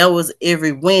 that was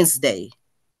every Wednesday.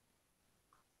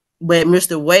 But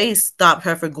Mr. Wade stopped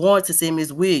her from going to see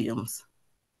Miss Williams.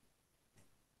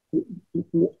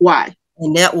 Why?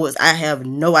 And that was, I have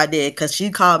no idea, because she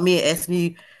called me and asked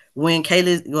me when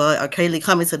Kaylee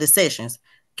coming to the sessions.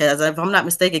 Because if I'm not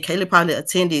mistaken, Kaylee probably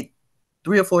attended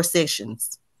 3 or 4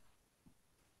 sessions.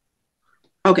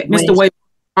 Okay, Mr. Wade,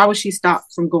 why was she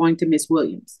stopped from going to Miss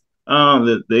Williams?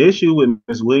 The issue with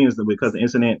Miss Williams, because the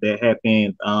incident that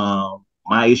happened,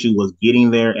 my issue was getting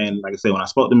there. And like I said, when I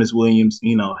spoke to Miss Williams,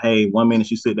 hey, 1 minute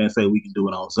she sit there and say we can do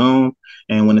it on Zoom.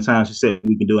 And when the time she said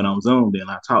we can do it on Zoom, then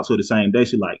I talked to her the same day.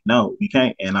 She's like, no, you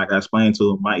can't. And like I explained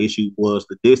to her, my issue was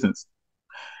the distance.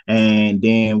 And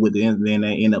then then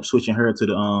they end up switching her to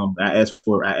the I asked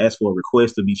for a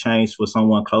request to be changed for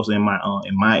someone closer in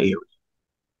my area.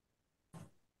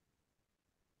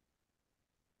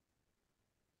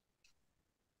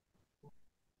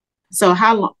 So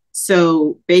how long?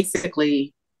 So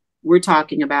basically, we're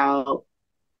talking about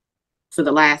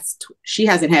she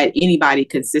hasn't had anybody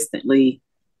consistently.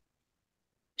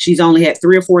 She's only had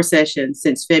 3 or 4 sessions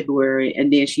since February,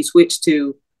 and then she switched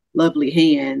to Lovely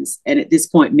Hands, and at this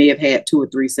point may have had 2 or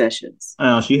 3 sessions.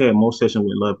 She had more sessions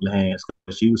with Lovely Hands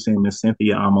because she was seeing Miss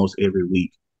Cynthia almost every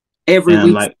week. Every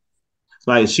week?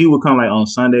 Like she would come like on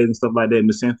Sundays and stuff like that.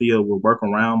 Miss Cynthia would work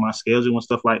around my schedule and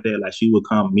stuff like that. Like she would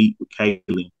come meet with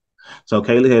Kaylee. So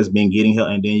Kayla has been getting help,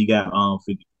 and then you got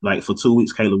for 2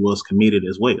 weeks, Kayla was committed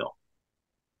as well.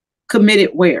 Committed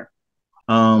where?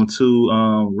 To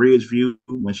Ridgeview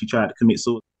when she tried to commit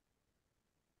suicide.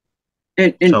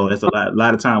 So that's a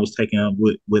lot of time was taken up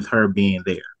with her being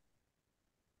there.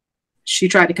 She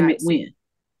tried to commit when?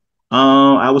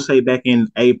 I would say back in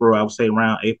April. I would say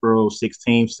around April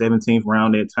 16th, 17th,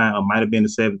 around that time. It might have been the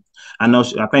 7th.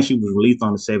 I think she was released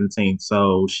on the 17th.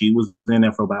 So she was in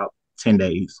there for about 10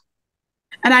 days.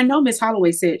 And I know Ms.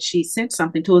 Holloway said she sent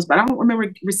something to us, but I don't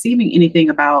remember receiving anything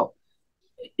about,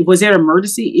 was there an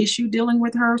emergency issue dealing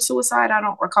with her suicide? I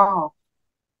don't recall.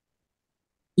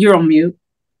 You're on mute.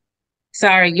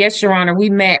 Sorry. Yes, Your Honor. We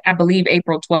met, I believe,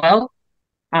 April 12th.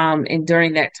 And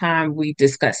during that time, we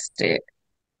discussed it.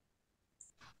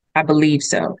 I believe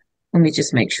so. Let me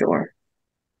just make sure.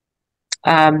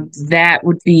 That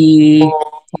would be,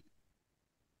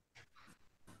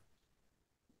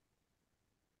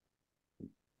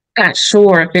 not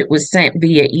sure if it was sent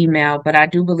via email, but I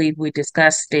do believe we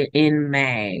discussed it in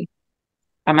May.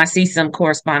 I see some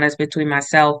correspondence between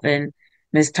myself and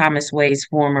Ms. Thomas Way's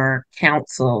former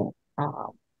counsel.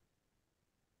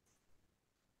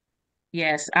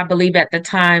 Yes, I believe at the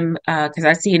time, because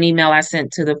I see an email I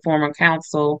sent to the former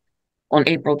counsel on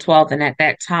April 12th, and at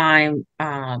that time,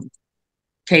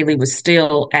 Kaylee was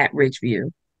still at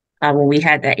Ridgeview when we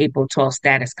had that April 12th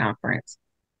status conference.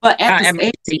 But at the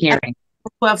emergency hearing.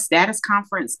 12 status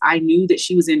conference, I knew that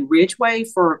she was in Ridgeway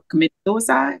for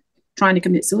trying to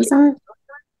commit suicide.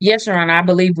 Yes, Your Honor, I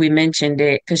believe we mentioned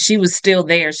it because she was still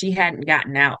there. She hadn't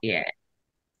gotten out yet.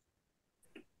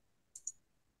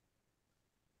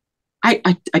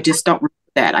 I just don't remember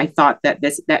that. I thought that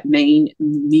that main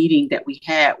meeting that we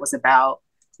had was about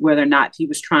whether or not he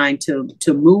was trying to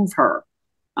move her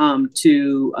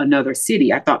to another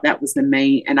city. I thought that was the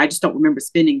main, and I just don't remember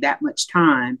spending that much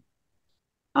time.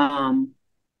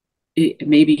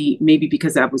 Maybe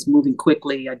because I was moving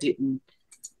quickly, I didn't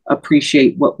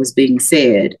appreciate what was being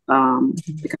said.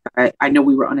 Because I know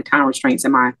we were under time restraints,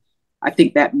 and I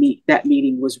think that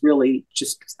meeting was really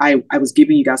just I was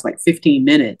giving you guys like 15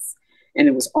 minutes, and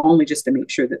it was only just to make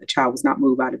sure that the child was not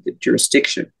moved out of the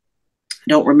jurisdiction. I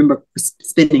don't remember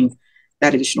spending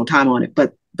that additional time on it,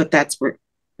 but that's where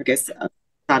I guess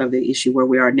out of the issue where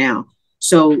we are now.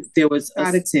 So there was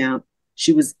an attempt.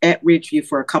 She was at Ridgeview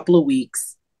for a couple of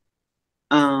weeks,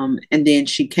 and then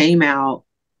she came out,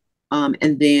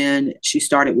 and then she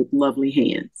started with Lovely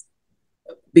Hands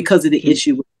because of the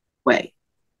issue with Way.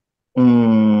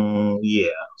 Yeah,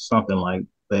 something like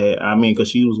that. I mean, because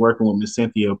she was working with Miss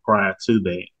Cynthia prior to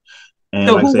that, and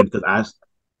so like I said, because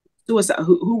suicide.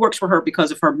 Who works for her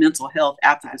because of her mental health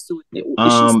after the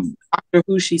suicide?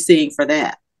 Who's she seeing for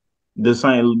that?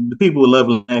 The people with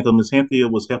Lovely Hands, because Miss Cynthia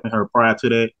was helping her prior to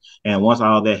that, and once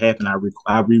all that happened,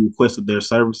 I re-requested their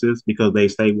services because they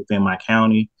stay within my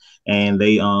county, and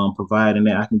they providing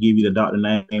that. I can give you the doctor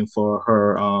name for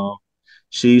her.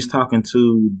 She's talking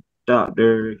to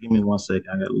Doctor. Give me 1 second.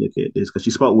 I gotta look at this because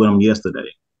she spoke with him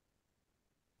yesterday,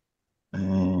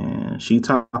 and she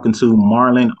talking to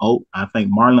Marlon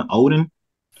Oden,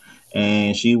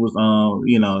 and she was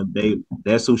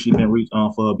that's who she been reached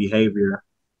on for behavior.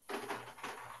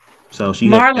 So she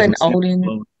Marlon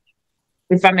Oden,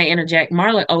 if I may interject,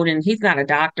 Marlon Oden, he's not a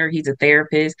doctor, he's a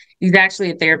therapist. He's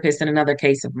actually a therapist in another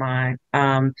case of mine.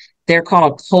 They're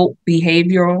called Cope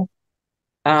Behavioral.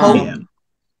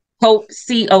 Cope,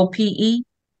 COPE,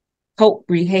 Cope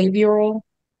Behavioral.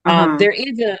 There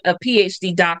is a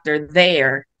PhD doctor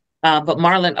there, but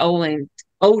Marlon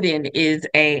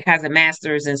Oden has a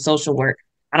master's in social work.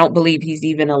 I don't believe he's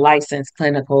even a licensed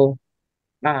clinical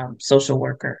social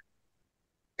worker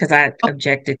because I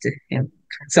objected to him.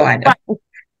 So I know.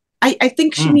 I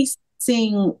think she needs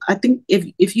seeing. I think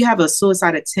if you have a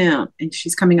suicide attempt and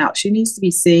she's coming out, she needs to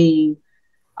be seeing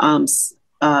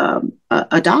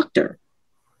a doctor.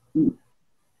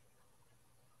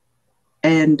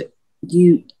 And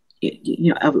you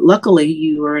know, luckily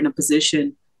you are in a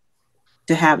position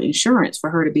to have insurance for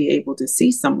her to be able to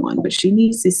see someone, but she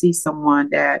needs to see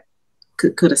someone that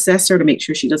could assess her to make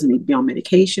sure she doesn't need to be on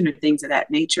medication or things of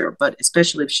that nature. But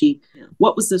especially if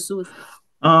what was the suicide?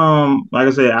 Like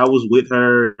I said, I was with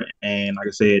her, and like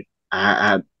I said,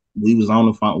 we was on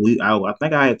the phone. I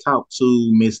think I had talked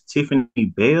to Miss Tiffany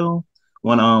Bell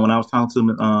when I was talking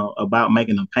to about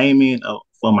making a payment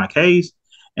for my case.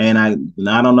 And I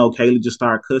don't know, Kaylee just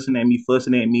started cussing at me,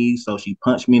 fussing at me. So she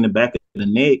punched me in the back of the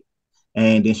neck,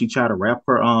 and then she tried to wrap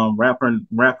her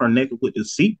neck with the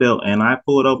seatbelt. And I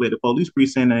pulled over at the police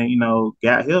precinct and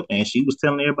got help. And she was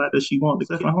telling everybody that she wanted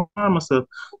to harm herself,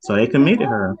 so they committed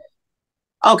her.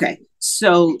 Okay,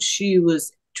 so she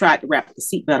tried to wrap the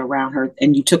seatbelt around her,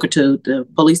 and you took her to the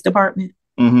police department.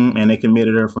 And they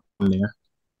committed her from there.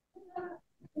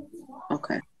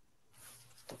 Okay.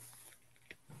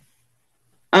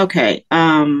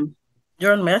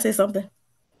 Jordan, may I say something?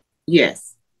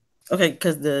 Yes. Okay,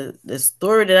 because the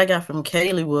story that I got from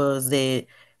Kaylee was that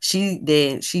she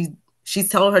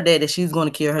told her dad that she was going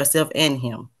to kill herself and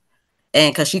him,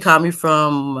 and because she called me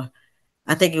from,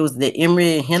 I think it was the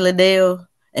Emory and Henleydale,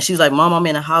 and she was like, "Mom, I'm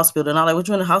in a hospital," and I'm like, "What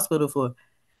you in the hospital for?"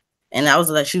 And I was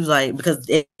like, she was like, because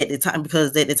at the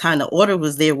time the order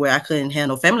was there where I couldn't have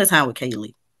no family time with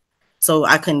Kaylee, so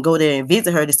I couldn't go there and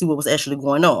visit her to see what was actually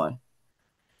going on.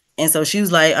 And so she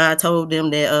was like, I told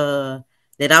them that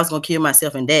I was gonna kill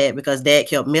myself and dad because dad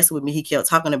kept messing with me. He kept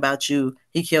talking about you.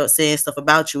 He kept saying stuff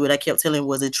about you, and I kept telling him,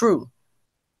 was it true?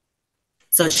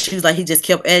 So she was like, he just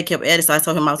kept at it. So I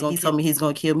told him he told me he's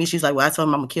gonna kill me. She's like, well, I told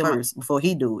him I'm gonna kill her before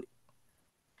he do it.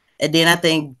 And then I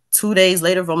think 2 days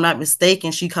later, if I'm not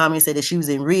mistaken, she called me and said that she was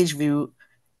in Ridgeview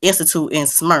Institute in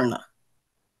Smyrna.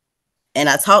 And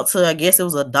I talked to her, I guess it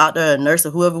was a doctor, a nurse,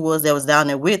 or whoever it was that was down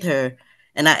there with her.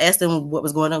 And I asked them what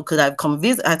was going on. Could I come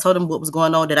visit? I told them what was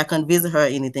going on, that I couldn't visit her or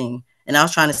anything. And I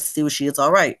was trying to see if she is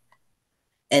all right.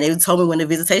 And they told me when the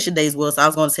visitation days was. So I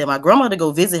was going to tell my grandmother to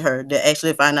go visit her to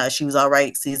actually find out if she was all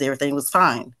right, see if everything was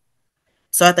fine.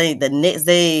 So I think the next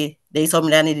day, they told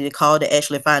me that I needed to call to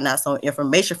actually find out some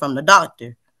information from the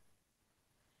doctor.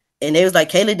 And they was like,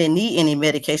 Kayla didn't need any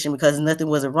medication because nothing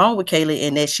was wrong with Kayla,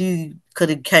 and that she could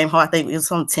have came home. I think it was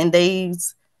some 10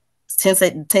 days,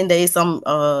 10 days,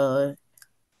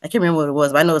 I can't remember what it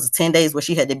was, but I know it was 10 days where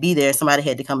she had to be there. Somebody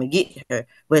had to come and get her.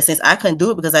 But since I couldn't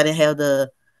do it because I didn't have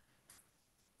the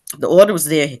order was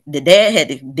there,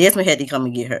 Desmond had to come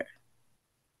and get her.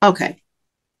 Okay.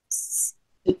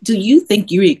 Do you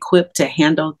think you're equipped to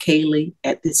handle Kaylee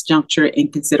at this juncture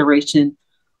in consideration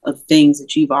of things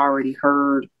that you've already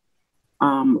heard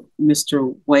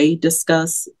Mr. Wade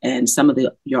discuss and some of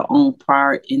your own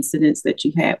prior incidents that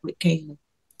you had with Kaylee?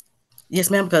 Yes,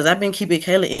 ma'am, because I've been keeping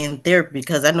Kaylee in therapy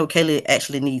because I know Kaylee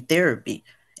actually needs therapy.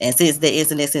 And since the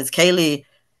incident, since Kaylee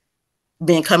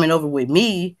been coming over with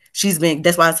me,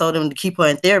 that's why I told them to keep her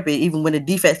in therapy. Even when the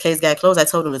defects case got closed, I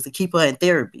told them to keep her in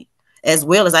therapy, as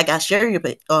well as I got Sherry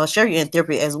in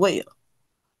therapy as well.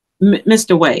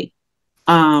 Mr. Wade,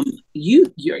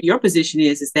 your position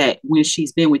is that when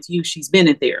she's been with you, she's been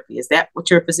in therapy. Is that what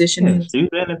your position is? She's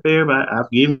been in therapy. I've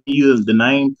given you the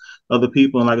name of the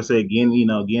people, and like I said, getting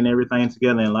everything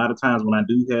together. And a lot of times when I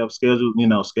do have scheduled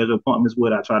appointments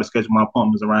with, I try to schedule my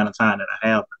appointments around the time that I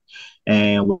have.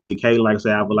 And with Kayla, like I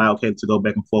said, I've allowed Kayla to go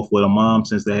back and forth with her mom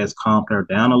since that has calmed her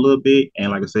down a little bit.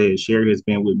 And like I said, Sherry has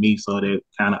been with me, so that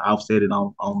kind of offset it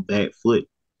on that foot.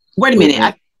 Wait a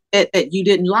minute. That you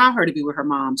didn't allow her to be with her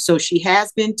mom, so she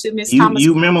has been to Miss Thomas.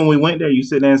 You remember when we went there? You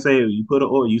sit there and say you put her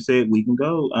order. You said we can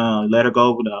go. Let her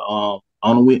go over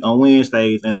on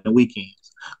Wednesdays and the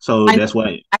weekends. So that's what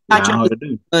I allowed her to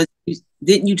do.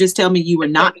 Didn't you just tell me you were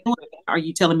not doing it? Are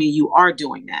you telling me you are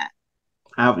doing that?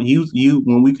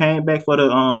 When we came back for the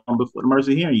before the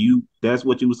mercy hearing, that's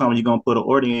what you was telling me. You're gonna put an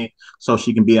order in so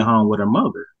she can be at home with her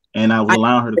mother, and I was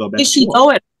allowing her to go back. Did she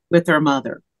go with her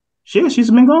mother? She's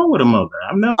been going with her mother.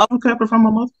 I've never kept her from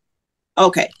her mother.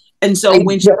 Okay, and so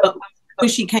when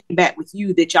she came back with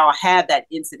you, that y'all had that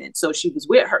incident. So she was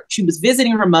with her. She was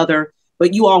visiting her mother,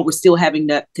 but you all were still having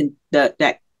that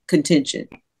contention.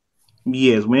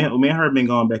 Yes, me and her have been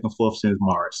going back and forth since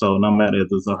March. So no matter if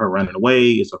it's her running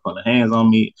away, it's her putting her hands on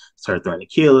me, it's her threatening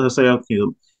to kill herself,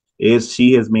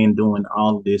 she has been doing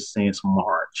all of this since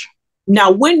March.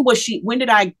 Now,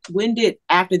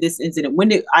 after this incident, when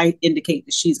did I indicate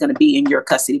that she's going to be in your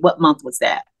custody? What month was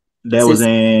that? That was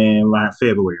in like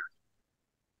February.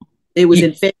 It was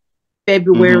in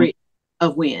February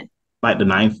of when? Like the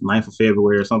 9th of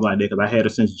February or something like that, because I had her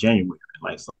since January,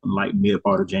 like something like mid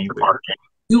part of January.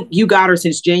 You got her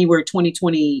since January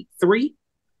 2023?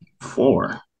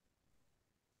 4.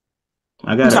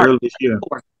 I got her early this year.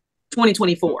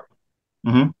 2024.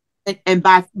 Mm-hmm. And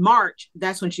by March,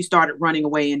 that's when she started running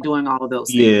away and doing all of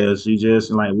those things. Yeah, she just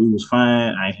we was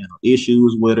fine. I had no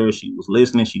issues with her. She was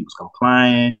listening. She was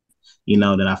complying.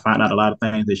 Then I found out a lot of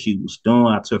things that she was doing.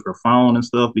 I took her phone and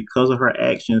stuff because of her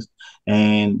actions.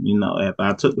 And, if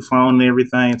I took the phone and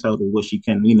everything, told her what she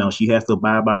can, she has to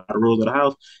abide by the rules of the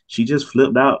house. She just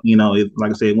flipped out.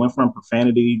 Like I said, it went from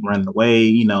profanity, running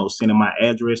away, sending my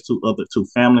address to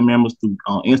family members through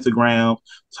on Instagram,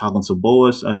 talking to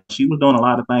boys. She was doing a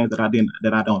lot of things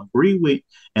that I don't agree with.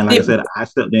 And like I said, I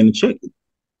stepped in and checked it.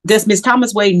 Does Ms.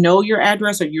 Thomas Wade know your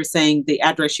address, or you're saying the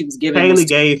address she was given?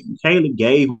 Kaylee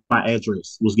gave my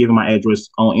address, was giving my address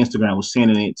on Instagram, was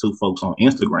sending it to folks on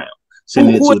Instagram,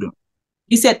 sending it to them.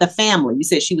 You said the family. You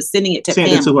said she was sending it to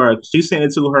family. It to her. She sent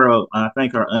it to her, I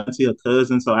think her auntie or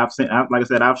cousin. So I've sent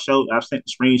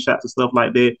screenshots and stuff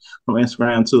like that from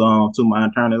Instagram to my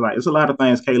attorney. Like, it's a lot of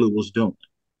things Kaylee was doing.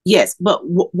 Yes, but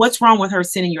what's wrong with her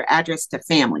sending your address to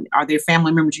family? Are there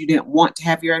family members you didn't want to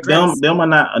have your address? Them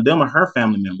are her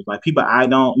family members. Like, people I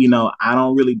don't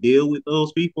really deal with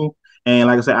those people. And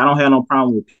like I said, I don't have no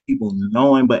problem with people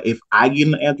knowing, but if I get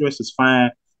an address, it's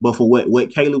fine. But for what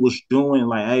Kayla was doing,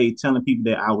 like, hey, telling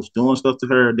people that I was doing stuff to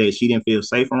her, that she didn't feel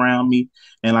safe around me.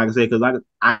 And like I said, because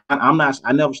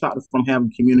I never stopped her from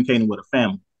communicating with her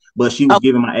family. But she was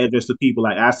giving my address to people.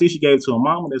 Like, I see she gave it to her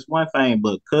mama, that's one thing.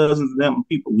 But cousins, them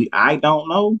people I don't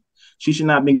know, she should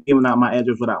not be giving out my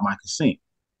address without my consent.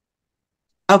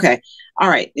 Okay. All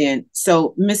right, then.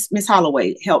 So Miss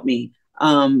Holloway, help me.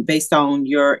 based on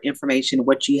your information,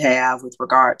 what you have with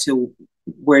regard to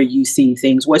where you see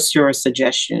things. What's your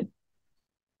suggestion?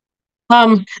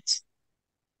 I'm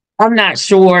not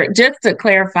sure. Just to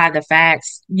clarify the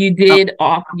facts, you did,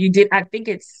 I think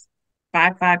it's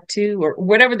 552 or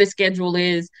whatever the schedule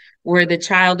is, where the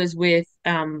child is with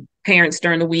parents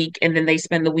during the week and then they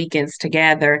spend the weekends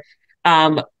together.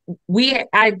 We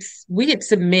had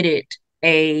submitted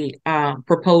a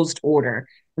proposed order,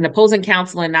 and the opposing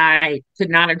counsel and I could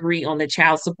not agree on the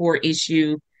child support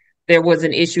issue. There was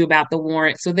an issue about the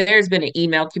warrant, so there's been an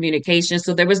email communication.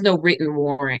 So there was no written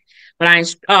warrant,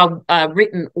 but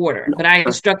written order. But I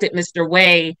instructed Mr.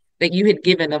 Way that you had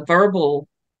given a verbal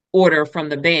order from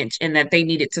the bench and that they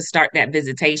needed to start that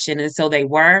visitation, and so they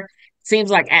were. Seems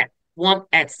like at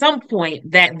some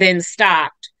point that then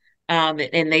stopped, and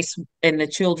the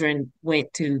children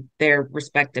went to their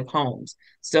respective homes.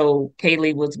 So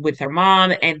Kaylee was with her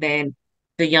mom, and then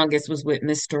the youngest was with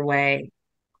Mr. Way.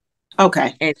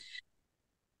 Okay.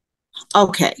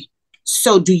 Okay.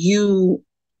 So do you,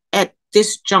 at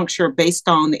this juncture, based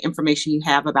on the information you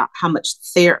have about how much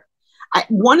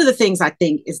one of the things I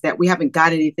think is that we haven't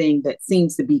got anything that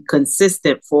seems to be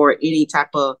consistent for any type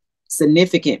of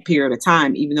significant period of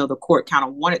time, even though the court kind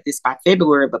of wanted this by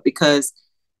February, but because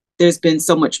there's been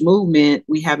so much movement,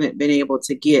 we haven't been able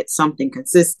to get something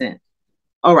consistent.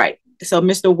 All right. So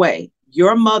Mr. Way,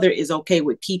 your mother is okay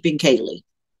with keeping Kaylee.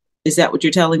 Is that what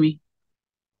you're telling me?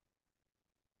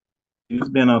 He's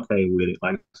been okay with it.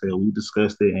 Like I said, we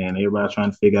discussed it, and everybody's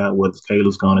trying to figure out whether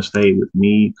Kayla's going to stay with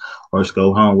me or just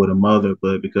go home with her mother.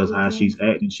 But because how she's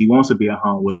acting, she wants to be at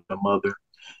home with her mother.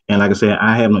 And like I said,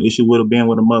 I have no issue with her being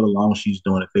with her mother as long as she's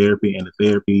doing the therapy. And the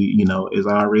therapy, is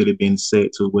already been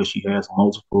set to where she has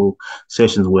multiple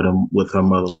sessions with her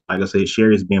mother. Like I said,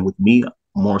 Sherry's been with me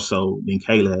more so than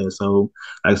Kayla has. So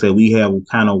like I said, we have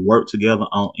kind of worked together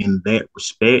in that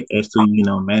respect as to,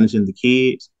 managing the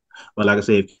kids. But like I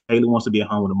said, if Kayla wants to be at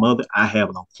home with her mother, I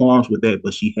have no qualms with that,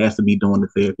 but she has to be doing the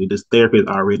therapy. This therapy has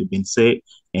already been set,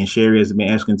 and Sherry has been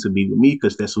asking to be with me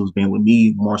because that's who's been with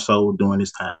me more so during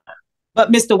this time.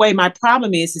 But Mr. Way, my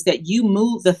problem is that you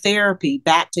moved the therapy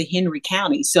back to Henry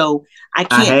County. So I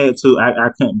can't. I had to.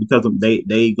 I can't because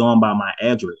they going by my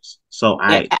address. So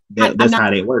that's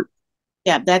how they work.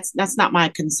 Yeah, that's not my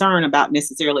concern about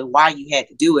necessarily why you had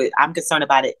to do it. I'm concerned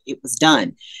about it was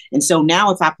done. And so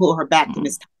now if I pull her back to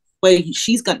Miss Way,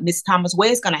 Miss Thomas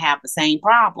Way is gonna have the same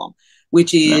problem,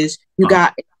 which is you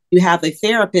have a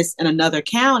therapist in another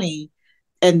county,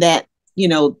 and that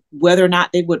whether or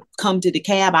not they would come to the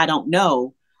cab, I don't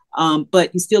know.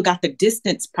 But you still got the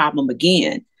distance problem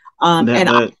again. I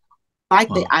like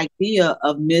the idea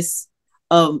of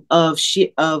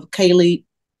Kaylee.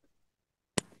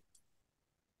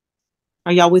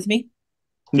 Are y'all with me?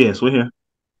 Yes, we're here.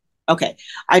 Okay.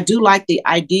 I do like the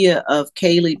idea of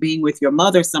Kaylee being with your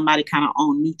mother, somebody kind of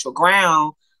on neutral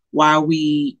ground while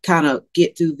we kind of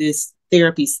get through this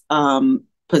therapy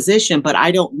position. But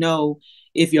I don't know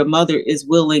if your mother is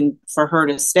willing for her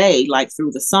to stay like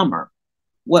through the summer.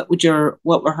 What would your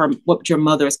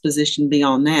mother's position be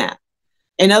on that?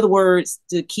 In other words,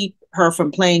 to keep her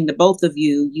from playing the both of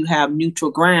you, you have neutral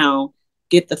ground,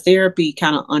 get the therapy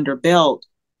kind of under belt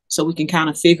so we can kind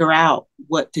of figure out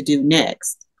what to do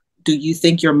next. Do you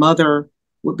think your mother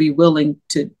would be willing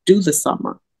to do the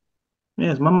summer?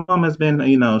 Yes, my mom has been,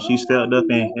 she stepped up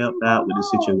and helped out with the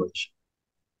situation.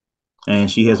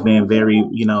 And she has been very,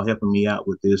 helping me out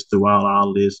with this throughout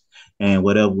all this, and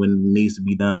whatever needs to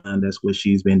be done, that's what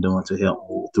she's been doing to help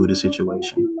me through the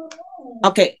situation.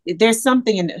 Okay, there's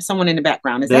someone in the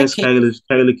background. That's Kaylee.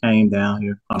 Kaylee came down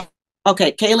here.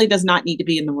 Okay, Kaylee does not need to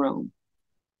be in the room.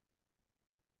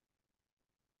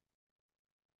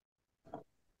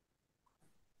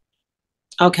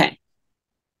 Okay.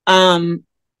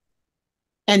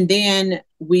 And then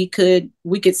we could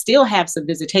still have some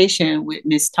visitation with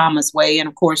Miss Thomas Way, and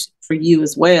of course for you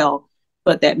as well,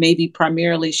 but that maybe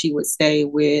primarily she would stay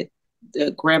with the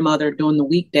grandmother during the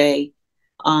weekday.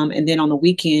 And then on the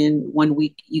weekend, 1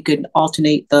 week, you could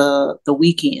alternate the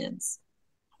weekends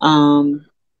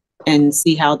and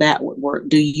see how that would work.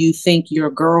 Do you think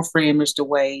your girlfriend, Mr.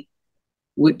 Way,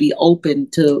 would be open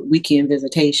to weekend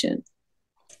visitation?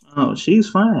 Oh, she's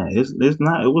fine.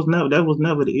 That was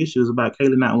never the issue. It's about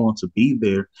Kaylee not wanting to be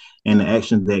there and the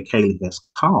actions that Kaylee has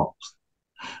caused.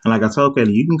 And like I told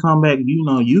Kaylee, you can come back,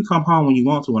 you come home when you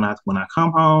want to. When I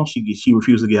come home, she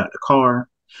refuses to get out the car.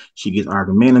 She gets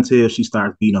argumentative. She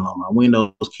starts beating on my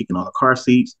windows, kicking on the car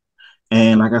seats.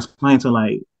 And like I explained to her,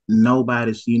 like,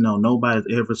 nobody's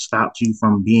ever stopped you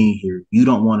from being here. You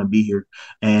don't want to be here.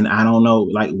 And I don't know,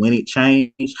 like when it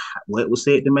changed, what was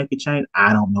said to make it change,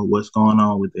 I don't know what's going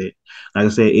on with it. Like I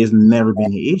said, it's never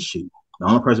been an issue. The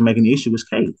only person making the issue is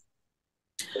Kate.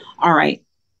 All right.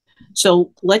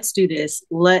 So let's do this.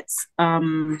 Let's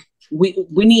we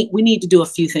need to do a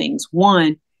few things.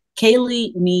 One,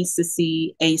 Kaylee needs to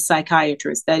see a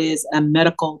psychiatrist, that is a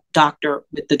medical doctor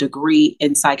with a degree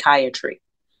in psychiatry.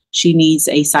 She needs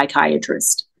a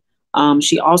psychiatrist.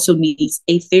 She also needs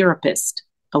a therapist.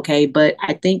 Okay, but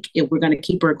I think if we're going to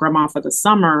keep her at grandma for the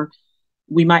summer,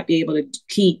 we might be able to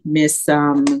keep Miss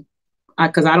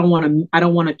because I don't want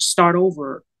to start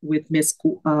over with Miss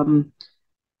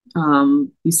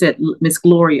you said Miss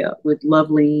Gloria with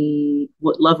lovely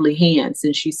hands,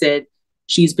 and she said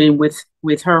she's been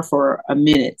with her for a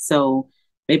minute, so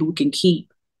maybe we can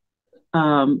keep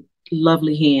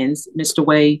lovely hands. Mr.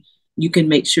 Way, you can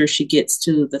make sure she gets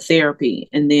to the therapy,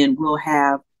 and then we'll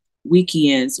have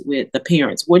weekends with the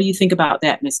parents. What do you think about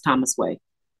that, Miss Thomas Way?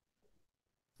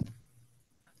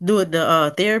 Do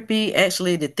the therapy.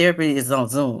 Actually, the therapy is on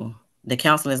Zoom. The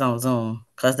counseling is on Zoom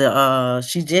because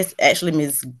she just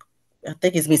actually I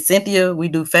think it's Miss Cynthia. We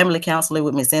do family counseling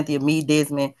with Miss Cynthia, me,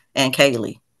 Desmond, and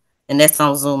Kaylee, and that's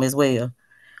on Zoom as well.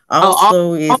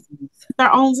 Also,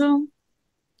 they're on Zoom.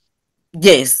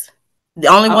 Yes, the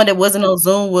only one that wasn't on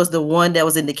Zoom was the one that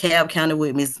was in the cab counter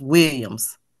with Miss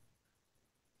Williams.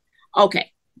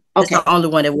 Okay. That's the only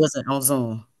one that wasn't on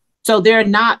Zoom. So they're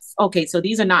not okay. So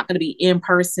these are not going to be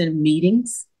in-person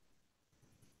meetings.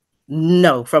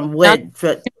 No,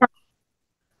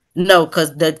 no,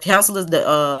 because the counselors,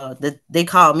 they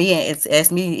called me and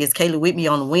asked me, is Kayla with me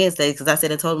on Wednesdays? Because I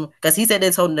said, I told them, because he said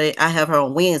they told me I have her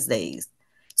on Wednesdays.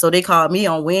 So they called me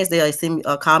on Wednesday,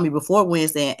 called me before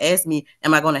Wednesday and asked me,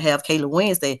 am I going to have Kayla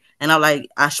Wednesday? And I'm like,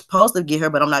 I'm supposed to get her,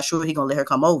 but I'm not sure he's going to let her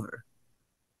come over.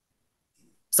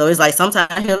 So it's like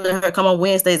sometimes he'll let her come on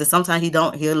Wednesdays and sometimes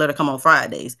he'll let her come on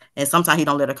Fridays. And sometimes he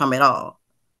don't let her come at all.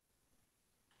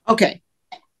 Okay.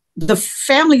 The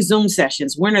family Zoom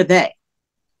sessions, when are they?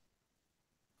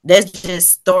 They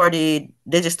just started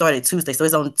Tuesday. So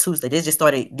it's on Tuesday. They just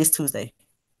started this Tuesday.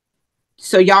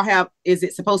 So y'all is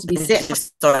it supposed to be set? Just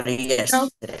started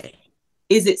yesterday.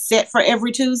 Is it set for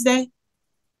every Tuesday?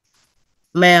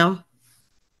 Ma'am.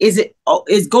 Is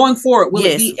going forward? Will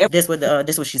yes, it be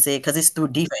that's what she said, because it's through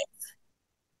defense.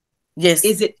 Yes.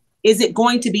 Is it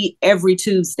going to be every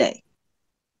Tuesday?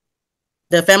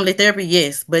 The family therapy,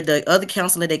 yes. But the other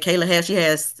counselor that Kayla has, she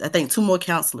has, I think, 2 more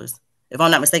counselors. If I'm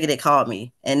not mistaken, they called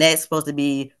me. And that's supposed to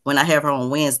be when I have her on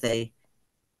Wednesday.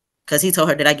 Because he told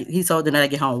them that I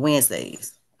get home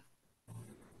Wednesdays.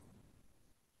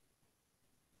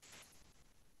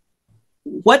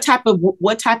 What type of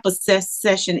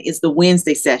session is the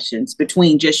Wednesday sessions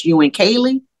between just you and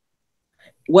Kaylee?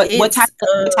 What type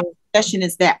of session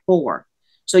is that for?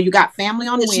 So you got family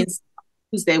on Wednesday,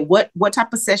 Tuesday. What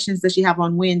type of sessions does she have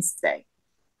on Wednesday?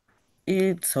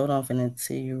 Hold on, I'm gonna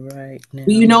tell you right now.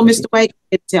 Do you know, Mr. Wade?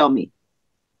 Tell me.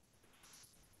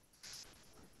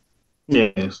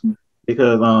 Yes,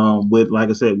 because with, like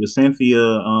I said, with Cynthia,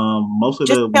 most of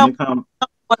just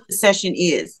what the session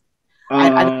is.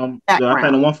 I think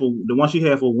the one she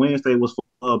had for Wednesday was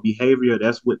for behavior.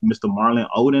 That's with Mr. Marlon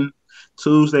Oden.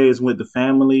 Tuesday is with the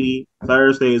family.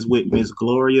 Thursday is with Miss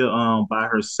Gloria by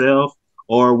herself,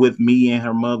 or with me and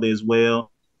her mother as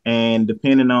well. And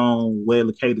depending on where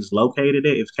Kayla is located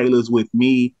at, if Kayla's with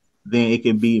me, then it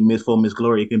can be Miss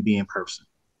Gloria. It can be in person.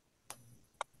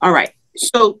 All right.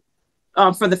 So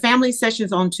for the family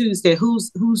sessions on Tuesday, who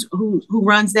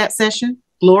runs that session?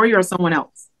 Gloria or someone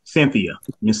else? Cynthia.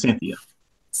 Miss Cynthia.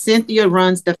 Cynthia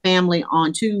runs the family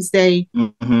on Tuesday.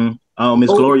 Mm-hmm. Miss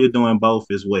Gloria doing both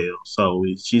as well. So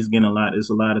she's getting it's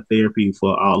a lot of therapy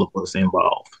for all of us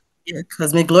involved. Yeah,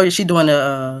 because Miss Gloria, she doing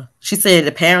she said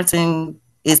the parenting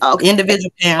is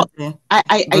individual parenting.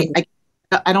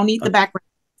 I don't need the background.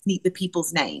 I need the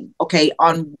people's name. Okay.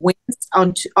 On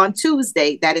Wednesday, on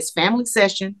Tuesday, that is family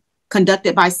session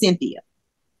conducted by Cynthia.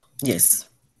 Yes.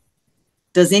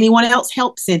 Does anyone else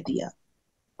help Cynthia?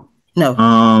 No.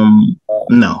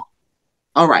 No.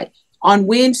 All right. On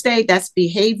Wednesday, that's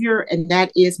behavior, and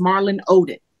that is Marlon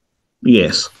Oden.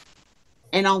 Yes.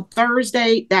 And on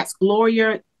Thursday, that's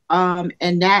Gloria,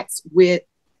 and that's with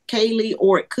Kaylee,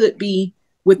 or it could be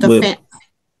with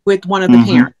with one of the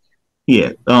parents.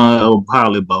 Yeah,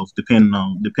 probably both, depending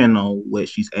on what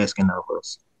she's asking of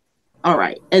us. All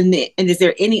right. And is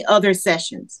there any other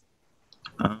sessions?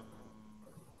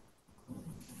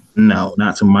 No,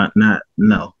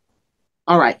 no.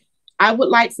 All right. I would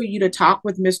like for you to talk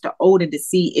with Mr. Oden to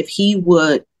see if he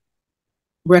would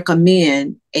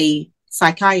recommend a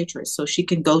psychiatrist, so she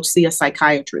can go see a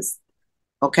psychiatrist.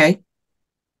 Okay.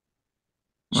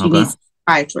 She Okay. needs a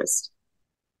psychiatrist.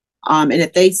 And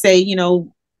if they say,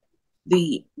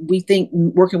 we think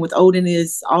working with Odin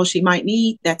is all she might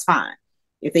need, that's fine.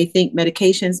 If they think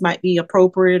medications might be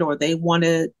appropriate or they want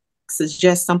to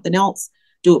suggest something else,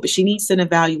 do it. But she needs an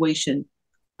evaluation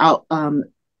out,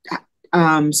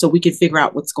 so we can figure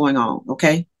out what's going on.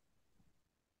 Okay.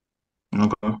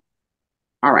 Okay.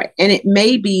 All right. And it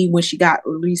may be when she got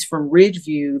released from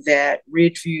Ridgeview that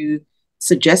Ridgeview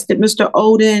suggested Mr.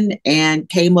 Odin and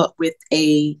came up with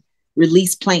a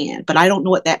release plan, but I don't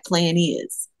know what that plan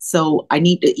is. So I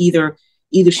need to either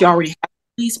she already has a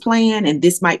release plan and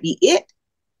this might be it,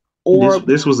 or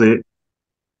this was it.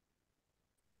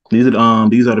 These are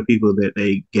the people that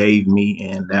they gave me,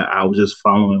 and that I was just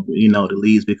following, the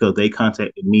leads because they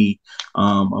contacted me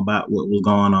about what was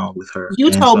going on with her.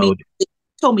 You told me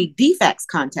DFACS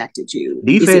contacted you.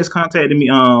 DFACS contacted me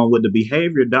with the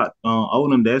behavior doc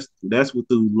Odom. That's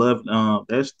through Love.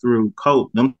 That's through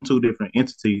COPE. Them two different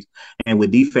entities, and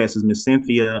with DFACS is Miss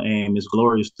Cynthia and Miss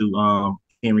Glorious through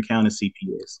Henry County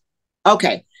CPS.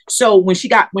 Okay. So when she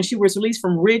was released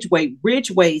from Ridgeway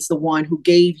is the one who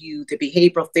gave you the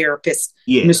behavioral therapist,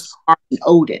 yes, Mr. Martin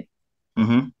Odin.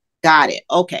 Mm-hmm. Got it.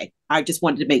 Okay. I just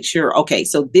wanted to make sure. Okay.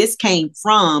 So this came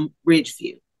from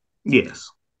Ridgeview. Yes.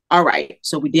 All right.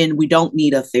 So we don't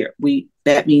need a therapy.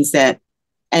 That means that,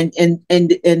 and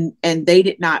they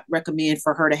did not recommend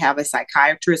for her to have a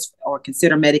psychiatrist or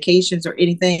consider medications or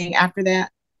anything after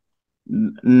that.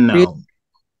 No.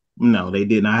 No, they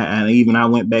didn't. I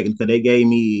went back because they gave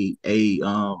me they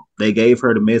gave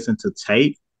her the medicine to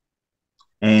take,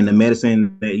 and the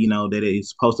medicine that that is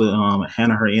supposed to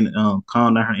handle her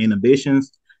calm down her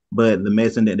inhibitions. But the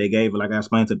medicine that they gave her, like I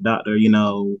explained to the doctor,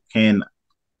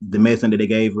 the medicine that they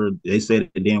gave her, they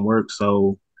said it didn't work.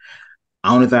 So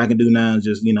the only thing I can do now is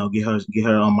just get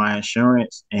her on my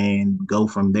insurance and go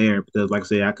from there. Because like I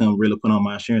said, I couldn't really put on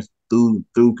my insurance through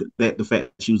the fact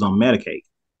that she was on Medicaid.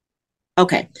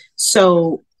 Okay,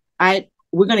 so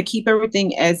we're going to keep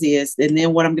everything as is, and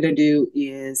then what I'm going to do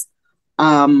is,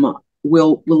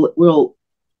 we'll. Oh,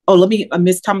 let me,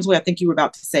 Miss Thomas Way. I think you were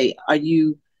about to say,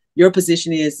 your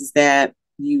position is that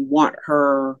you want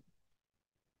her.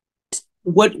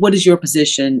 What is your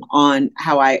position on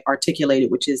how I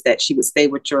articulated, which is that she would stay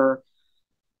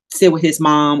with his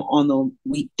mom on the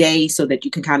weekday so that you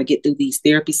can kind of get through these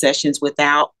therapy sessions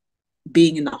without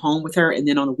being in the home with her, and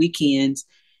then on the weekends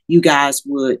you guys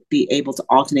would be able to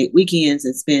alternate weekends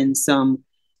and spend some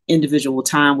individual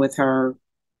time with her.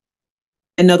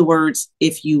 In other words,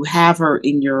 if you have her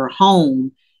in your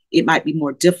home, it might be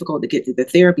more difficult to get through the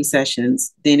therapy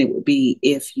sessions than it would be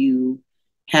if you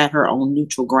had her on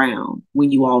neutral ground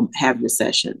when you all have your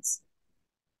sessions.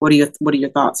 What are your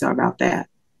thoughts about that?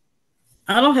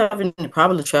 I don't have any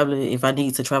problem to travel if I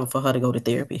need to travel for her to go to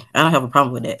therapy. I don't have a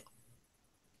problem with that.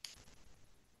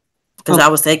 Because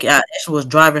I actually was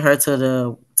driving her to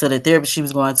the therapy she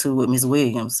was going to with Ms.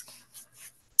 Williams.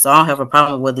 So I don't have a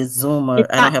problem with this Zoom, or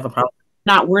I don't have a problem.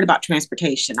 Not worried about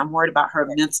transportation. I'm worried about her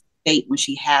mental state when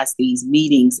she has these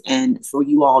meetings, and for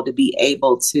you all to be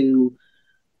able to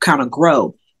kind of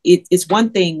grow. It's one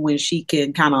thing when she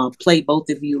can kind of play both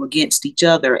of you against each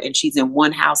other and she's in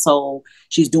one household,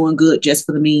 she's doing good just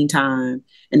for the meantime,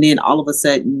 and then all of a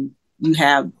sudden you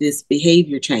have this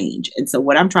behavior change. And so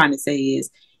what I'm trying to say is,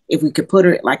 if we could put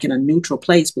her like in a neutral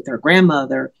place with her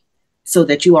grandmother so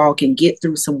that you all can get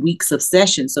through some weeks of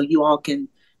sessions, so you all can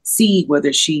see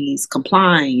whether she's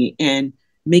complying and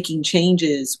making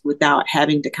changes without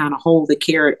having to kind of hold the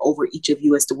carrot over each of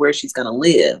you as to where she's going to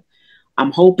live.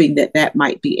 I'm hoping that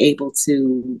might be able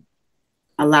to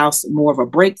allow some more of a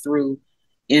breakthrough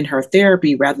in her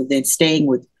therapy rather than staying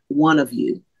with one of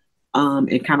you,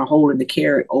 and kind of holding the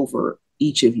carrot over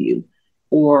each of you,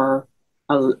 or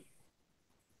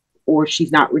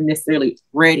she's not necessarily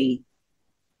ready.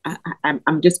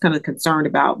 I'm just kind of concerned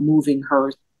about moving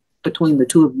her between the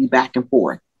two of you back and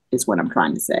forth is what I'm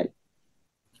trying to say.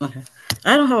 Okay.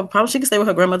 I don't have a problem. She can stay with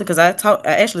her grandmother because I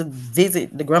actually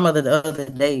visited the grandmother the other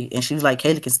day and she was like,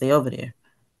 Kaylee can stay over there.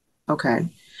 Okay.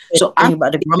 So I'm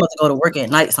about the grandmother go to work at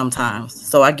night sometimes.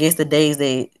 So I guess the days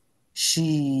that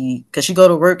because she go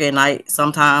to work at night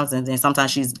sometimes, and then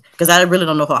sometimes because I really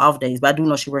don't know her off days, but I do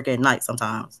know she work at night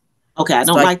sometimes. Okay. I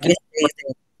don't like it.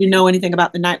 You know anything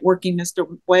about the night working,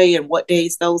 Mr. Way, and what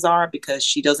days those are? Because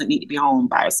she doesn't need to be home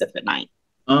by herself at night.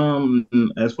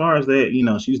 As far as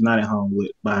that, she's not at home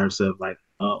by herself. Like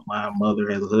my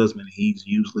mother has a husband, he's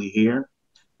usually here,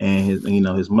 and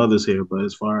his mother's here. But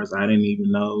as far as I didn't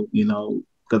even know,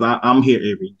 because I'm here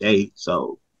every day,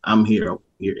 so I'm here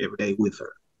every day with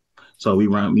her. So we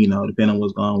run, you know, depending on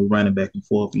what's going on, we running back and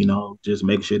forth, you know, just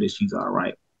make sure that she's all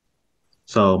right.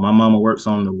 So my mama works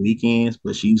on the weekends,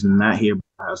 but she's not here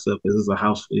by herself. This is a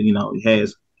house, you know,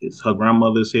 it's her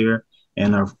grandmother's here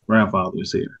and her grandfather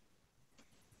is here.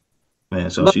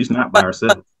 And so But, she's not by but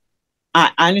herself.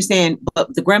 I understand,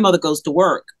 but the grandmother goes to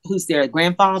work. Who's there?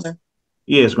 Grandfather?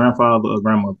 Yes, grandfather or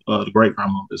grandmother, the great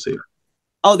grandmother is here.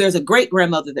 Oh, there's a great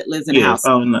grandmother that lives in the Yes. house.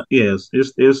 Oh, no, yes.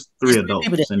 It's three There's adults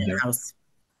people that in live in here. the house.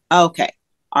 Okay.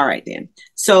 All right then.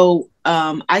 So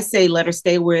I say let her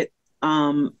stay with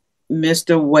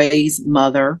Mr. Way's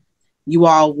mother. You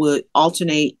all would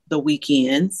alternate the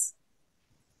weekends.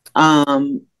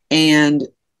 And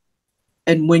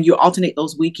when you alternate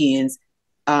those weekends,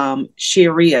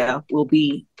 Sharia will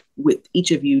be with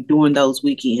each of you during those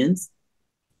weekends.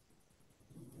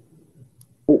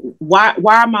 Why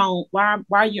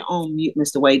are you on mute,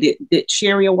 Mr. Way? Did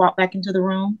Sharia walk back into the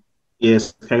room?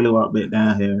 Yes, Kayla walked back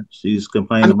down here. She's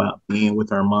complaining about being with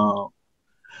her mom.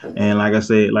 And like I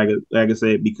said,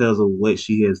 because of what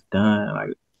she has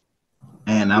done,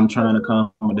 and I'm trying to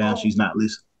calm her down, she's not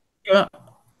listening.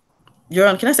 You're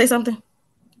on. Can I say something?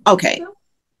 Okay.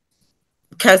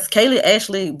 Because Kayla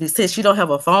actually, since she don't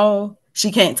have a phone,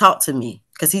 she can't talk to me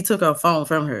because he took her phone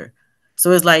from her.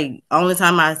 So it's like only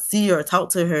time I see her or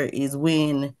talk to her is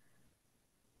when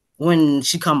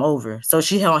she come over. So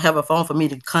she don't have a phone for me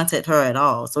to contact her at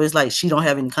all. So it's like she don't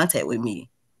have any contact with me.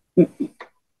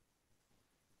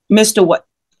 Mr. Way,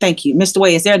 thank you. Mr.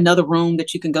 Way, is there another room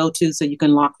that you can go to so you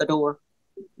can lock the door?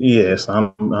 Yes,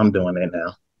 I'm doing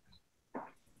that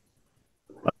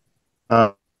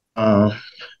now.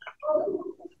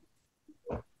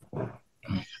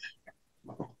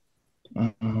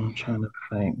 I'm trying to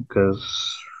think because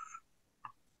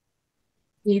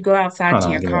You go outside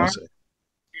to your car.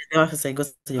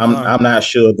 I'm not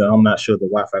sure the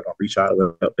Wi-Fi gonna reach all the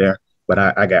way up there, but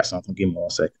I got something. Give me 1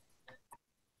 second.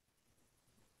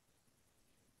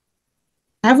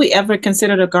 Have we ever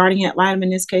considered a guardian ad litem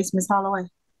in this case, Ms. Holloway?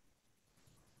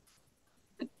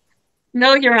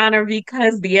 No, Your Honor,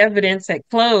 because the evidence had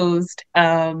closed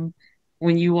when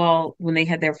they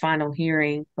had their final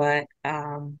hearing. But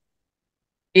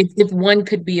if one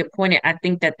could be appointed, I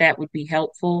think that would be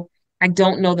helpful. I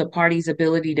don't know the party's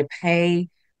ability to pay.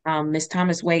 Ms.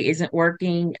 Thomas Way isn't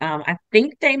working. I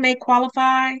think they may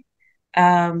qualify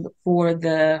for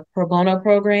the pro bono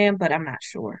program, but I'm not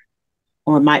sure.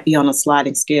 Or it might be on a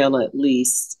sliding scale at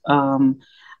least. I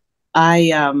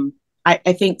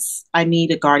think I need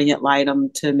a guardian ad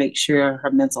litem to make sure her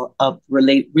mental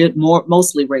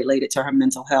mostly related to her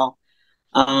mental health.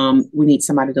 We need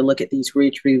somebody to look at these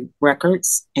registry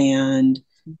records and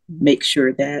make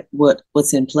sure that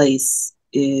what's in place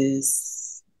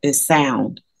is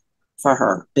sound for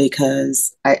her,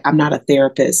 because I'm not a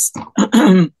therapist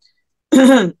and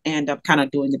I'm kind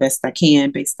of doing the best I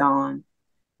can based on,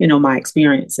 my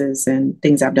experiences and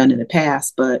things I've done in the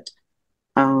past. But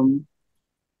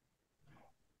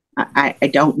I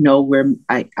don't know where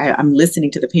I'm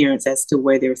listening to the parents as to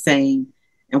where they're saying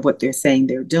and what they're saying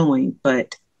they're doing.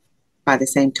 But by the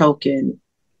same token,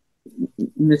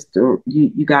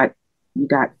 you got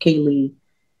Kaylee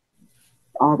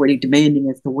already demanding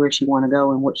as to where she want to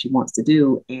go and what she wants to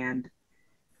do, and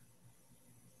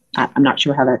I'm not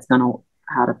sure how it's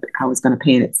gonna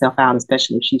pan itself out,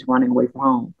 especially if she's running away from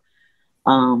home,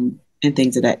 and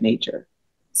things of that nature.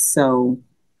 So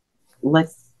we're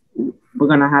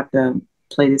gonna have to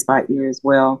play this by ear as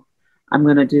well. I'm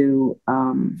gonna do.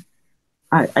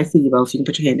 I see you both. You can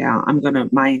put your hand down.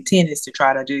 My intent is to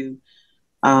try to do.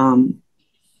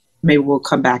 Maybe we'll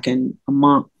come back in a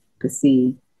month to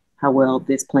see how well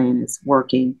this plan is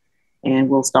working, and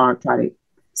we'll try to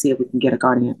see if we can get a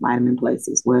guardian ad litem in place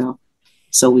as well,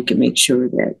 so we can make sure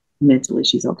that mentally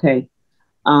she's okay.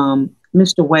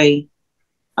 Mr. Way,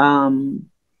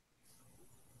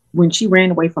 when she ran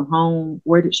away from home,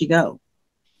 where did she go?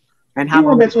 And how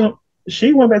long?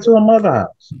 She went back to her mother's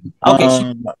house. Okay, she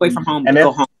went away from home to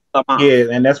go home. Yeah,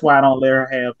 and that's why I don't let her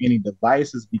have any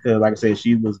devices, because, like I said,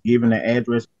 she was giving the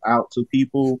address out to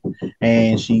people,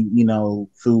 and she,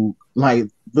 through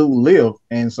Lyft,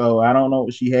 and so I don't know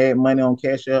if she had money on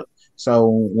Cash App.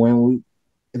 So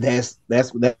that's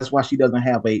why she doesn't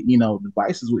have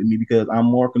devices with me, because I'm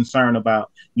more concerned about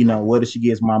whether she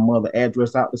gets my mother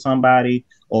address out to somebody,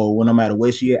 or no matter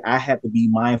where she is, I have to be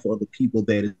mindful of the people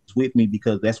that is with me,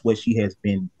 because that's what she has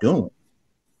been doing.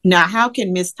 Now, how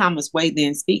can Miss Thomas Way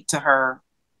then speak to her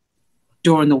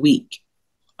during the week?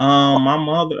 My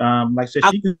mother, like I said,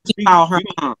 she can speak. Call her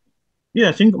mom.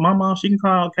 Yeah, my mom. She can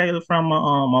call Kayla from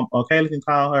Kayla can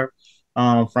call her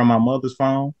from my mother's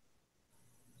phone.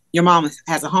 Your mom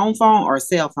has a home phone or a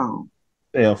cell phone?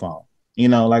 Cell phone.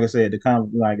 like I said,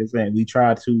 like I said, we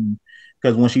try to,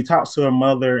 because when she talks to her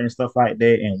mother and stuff like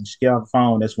that, and when she get off the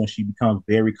phone, that's when she becomes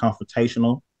very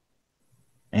confrontational.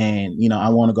 And I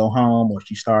want to go home, or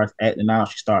she starts acting out,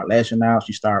 she starts lashing out,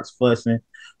 she starts fussing.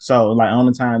 So like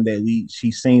only time that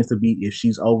she seems to be if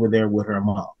she's over there with her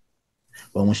mom.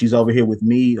 But when she's over here with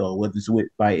me, or whether it's with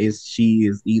like she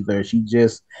is either she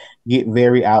just get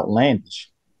very outlandish.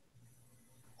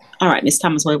 All right, Miss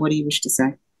Thomas Way, what do you wish to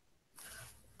say?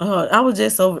 I was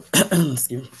just over.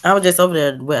 Excuse me. I was just over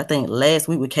there. I think last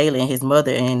week with Kaylee and his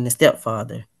mother and the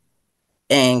stepfather.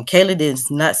 And Kaylee did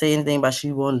not say anything about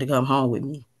she wanted to come home with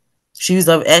me. She was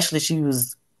she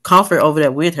was comfort over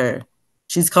there with her.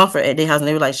 She's comfort at their house, and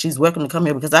they were like, she's welcome to come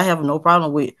here because I have no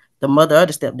problem with the mother or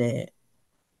the stepdad.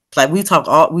 Like we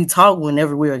talk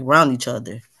whenever we're around each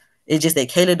other. It's just that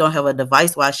Kayla don't have a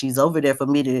device while she's over there for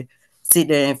me to sit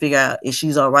there and figure out if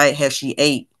she's all right, have she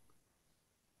ate.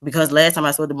 Because last time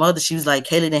I saw the mother, she was like,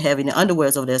 Kayla didn't have any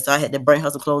underwears over there, so I had to bring her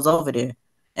some clothes over there.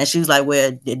 And she was like,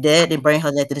 well, the dad didn't bring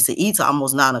her nothing to eat till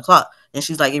almost 9:00. And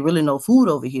she's like, it really no food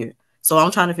over here. So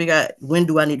I'm trying to figure out when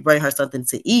do I need to bring her something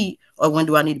to eat, or when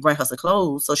do I need to bring her some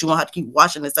clothes so she won't have to keep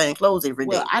washing the same clothes every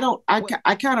day. Well,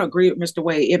 I kind of agree with Mr.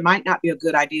 Wade. It might not be a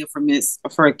good idea for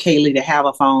Kaylee to have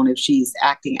a phone if she's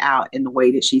acting out in the way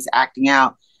that she's acting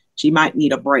out. She might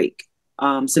need a break.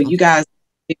 So you guys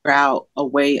figure out a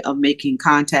way of making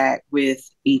contact with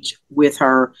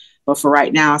her. But for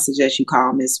right now, I suggest you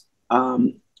call Miss.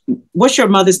 What's your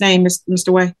mother's name, Mr.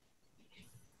 Way?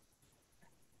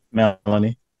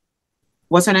 Melanie.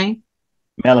 What's her name?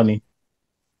 Melanie.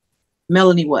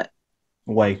 Melanie what?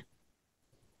 Way.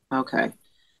 Okay.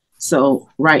 So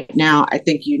right now, I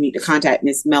think you need to contact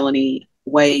Miss Melanie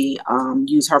Way.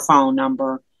 Use her phone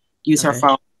number. Use her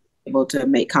phone, able to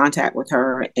make contact with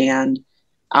her, and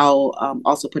I'll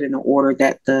also put in an order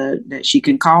that she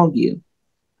can call you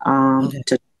from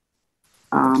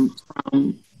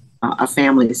a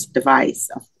family's device,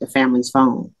 a family's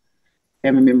phone,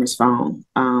 family member's phone.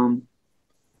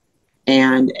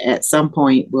 And at some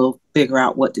point, we'll figure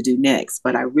out what to do next.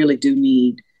 But I really do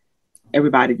need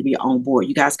everybody to be on board.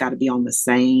 You guys got to be on the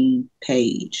same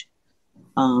page,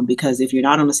 because if you're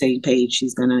not on the same page,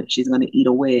 she's gonna eat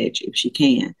a wedge if she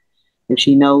can. If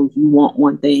she knows you want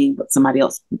one thing, but somebody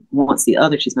else wants the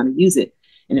other, she's going to use it.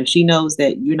 And if she knows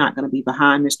that you're not going to be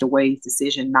behind Mr. Wade's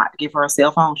decision not to give her a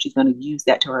cell phone, she's going to use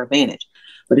that to her advantage.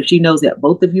 But if she knows that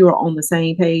both of you are on the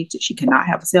same page, that she cannot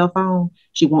have a cell phone,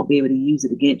 she won't be able to use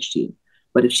it against you.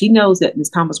 But if she knows that Ms.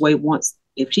 Thomas Wade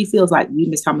if she feels like you,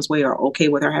 Ms. Thomas Wade, are okay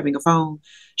with her having a phone,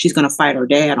 she's going to fight her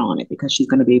dad on it, because she's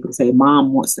going to be able to say,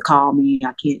 Mom wants to call me.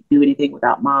 I can't do anything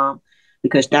without Mom,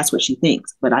 because that's what she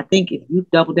thinks. But I think if you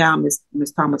double down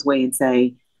Ms. Thomas Way and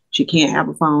say she can't have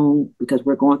a phone because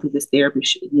we're going through this therapy,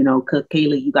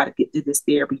 Kaylee, you got to get through this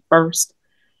therapy first.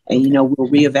 And, we'll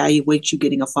reevaluate you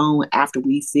getting a phone after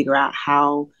we figure out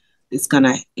how it's going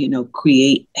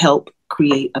to, help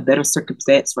create a better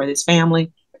circumstance for this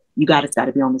family. You guys got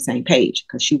to be on the same page,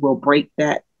 because she will break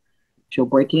that. She'll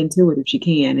break into it if she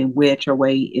can and wedge her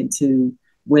way into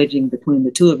wedging between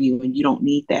the two of you. And you don't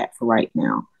need that for right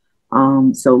now.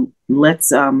 So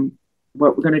let's,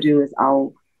 what we're going to do is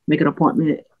I'll make an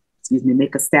appointment,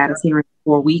 make a status hearing in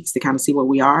 4 weeks to kind of see where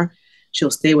we are.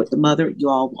 She'll stay with the mother. You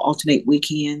all alternate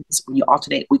weekends. When you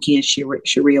alternate weekends,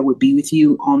 Sharia would be with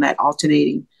you on that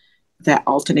alternated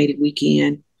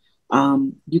weekend.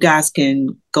 You guys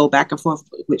can go back and forth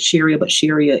with Sharia, but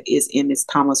Sharia is in Ms.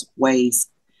 Thomas Way's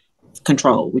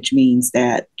control, which means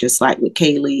that just like with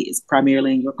Kaylee is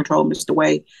primarily in your control, Mr.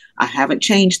 Way, I haven't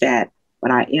changed that,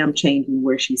 but I am changing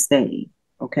where she's staying.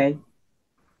 Okay.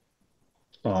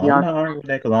 I'm not arguing with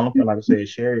that, because like I said,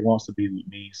 Sherry wants to be with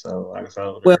me. So like I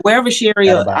said, well, wherever Sherry,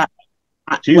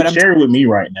 she's Sherry with me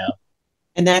right now,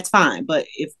 and that's fine. But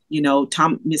if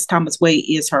Miss Thomas Way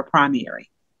is her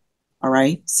primary. All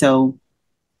right. So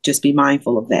just be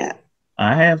mindful of that.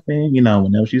 I have been,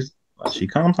 whenever she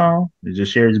comes home, it's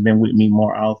just Sherry's been with me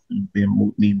more often, been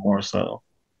with me more so.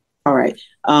 All right.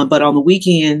 But on the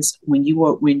weekends, when you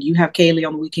have Kaylee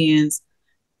on the weekends,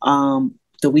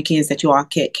 the weekends that you all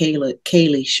get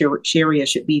Kaylee, Sharia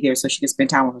should be there so she can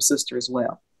spend time with her sister as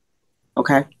well.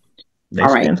 Okay. They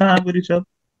spend time with each other.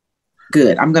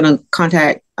 Good. I'm gonna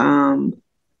contact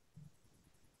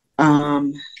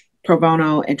pro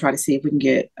bono and try to see if we can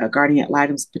get guardian ad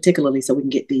litem, particularly so we can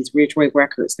get these Ridgeway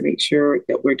records to make sure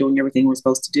that we're doing everything we're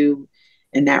supposed to do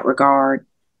in that regard.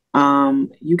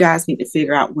 You guys need to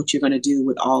figure out what you're going to do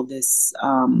with all this,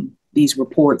 these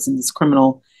reports and this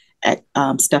criminal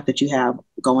stuff that you have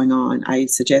going on. I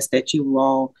suggest that you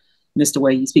all Mr.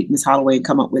 Way, you speak to Ms. Holloway and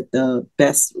come up with the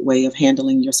best way of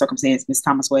handling your circumstance. Ms.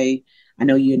 Thomas Way, I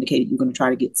know you indicated you're going to try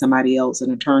to get somebody else,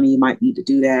 an attorney. You might need to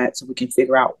do that so we can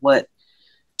figure out what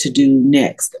to do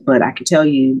next. But I can tell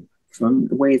you from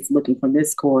the way it's looking from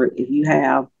this court, if you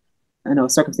have, I know,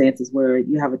 circumstances where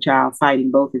you have a child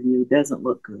fighting both of you, it doesn't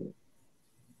look good.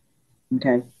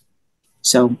 Okay.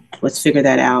 So let's figure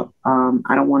that out.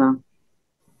 I don't want to,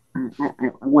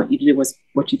 I want you to do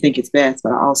what you think is best,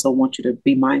 but I also want you to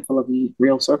be mindful of the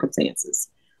real circumstances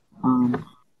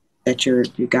that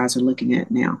you guys are looking at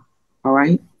now. All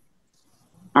right.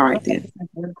 All right, then.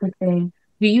 One quick thing.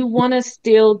 Do you want us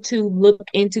still to look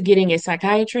into getting a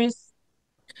psychiatrist?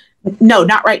 No,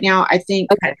 not right now. I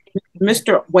think Okay.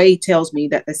 Mr. Wade tells me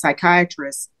that the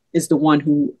psychiatrist is the one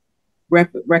who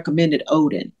recommended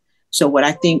Odin. So what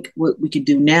I think what we can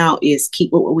do now is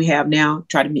keep what we have now,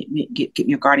 try to get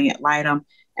me a guardian ad litem,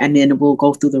 and then we'll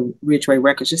go through the Ridgeway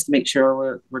records just to make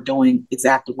sure we're doing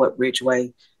exactly what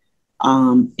Ridgeway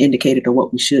indicated or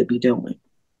what we should be doing.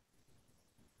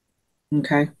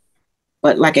 Okay.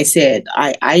 But like I said,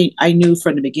 I knew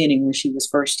from the beginning when she was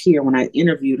first here, when I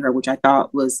interviewed her, which I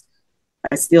thought was,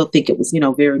 I still think it was,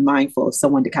 very mindful of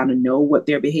someone to kind of know what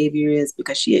their behavior is,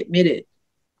 because she admitted,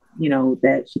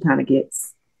 that she kind of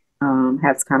gets,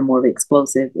 has kind of more of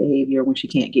explosive behavior when she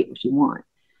can't get what she wants.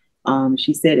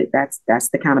 She said it, that's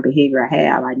the kind of behavior I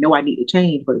have. I know I need to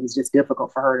change, but it was just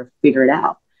difficult for her to figure it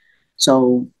out.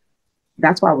 So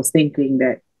that's why I was thinking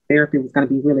that therapy was going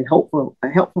to be really helpful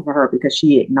for her, because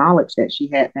she acknowledged that she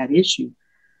had that issue.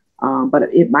 But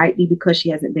it might be because she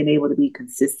hasn't been able to be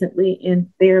consistently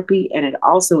in therapy. And it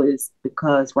also is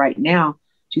because right now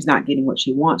she's not getting what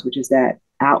she wants, which is that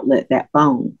outlet, that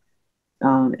phone.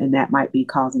 And that might be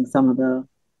causing some of the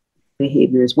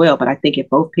behavior as well. But I think if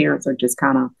both parents are just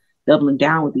kind of doubling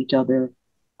down with each other,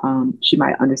 she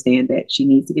might understand that she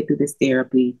needs to get through this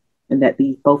therapy, and that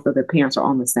both of the parents are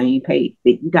on the same page.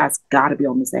 That you guys got to be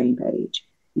on the same page.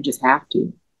 You just have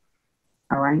to.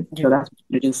 All right. So that's what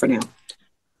we're going to do for now.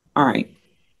 All right.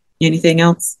 Anything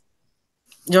else?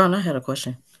 John, I had a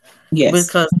question. Yes.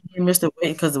 Because Mr.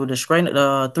 Wade, because of the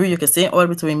 3-year consent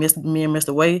order between me and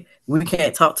Mr. Wade, we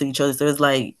can't talk to each other. So it's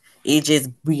like,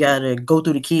 we gotta go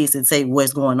through the kids and say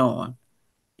what's going on.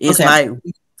 It's Okay. like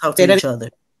we talk to each other.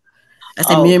 I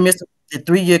said, me and Mr. the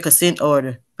 3-year consent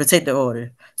order, protective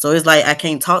order. So it's like I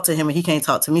can't talk to him and he can't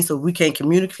talk to me, so we can't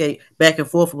communicate back and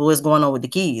forth with what's going on with the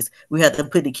kids. We have to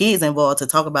put the kids involved to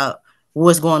talk about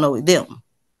what's going on with them.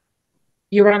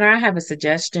 Your Honor, I have a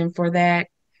suggestion for that.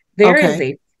 There is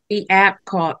a free app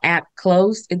called App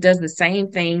Close. It does the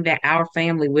same thing that Our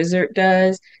Family Wizard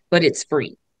does, but it's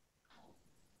free.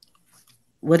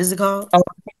 What is it called? Oh,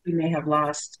 I think we may have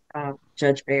lost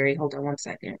Judge Barrie. Hold on one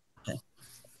second. Okay.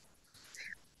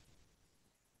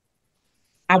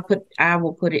 I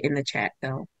will put it in the chat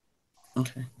though.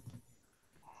 Okay.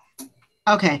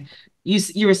 Okay.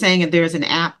 You were saying if there's an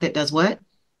app that does what?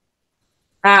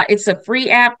 It's a free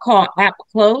app called App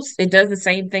Close. It does the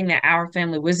same thing that Our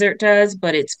Family Wizard does,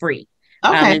 but it's free.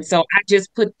 Okay. And so I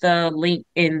just put the link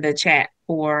in the chat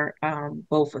for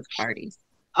both of the parties.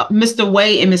 Mr.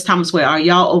 Way and Ms. Thomas Way, are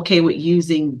y'all okay with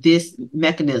using this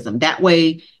mechanism? That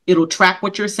way it'll track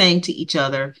what you're saying to each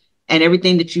other, and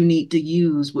everything that you need to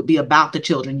use would be about the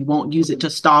children. You won't use it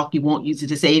to stalk. You won't use it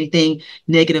to say anything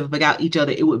negative about each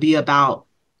other. It would be about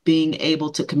being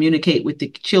able to communicate with the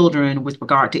children with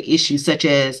regard to issues such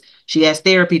as, she has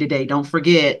therapy today. Don't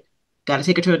forget, got to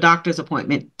take her to a doctor's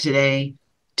appointment today.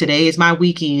 Today is my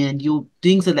weekend.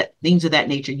 Things of that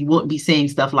nature. You won't be saying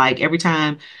stuff like, every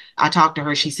time I talk to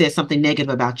her, she says something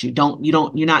negative about you.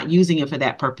 You're not using it for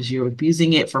that purpose. You're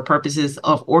using it for purposes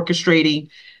of orchestrating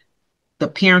the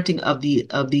parenting of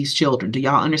these children. Do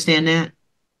y'all understand that?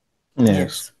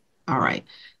 Yes. All right.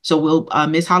 So we'll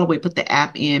Ms. Holloway put the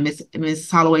app in.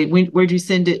 Ms. Holloway, where'd you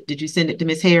send it? Did you send it to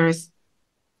Ms. Harris?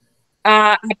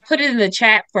 I put it in the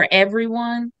chat for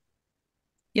everyone.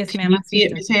 Yes, ma'am. I see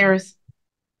it, Ms. Harris.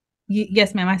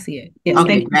 Yes, ma'am. I see it. Yes,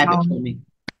 okay, grab it for me.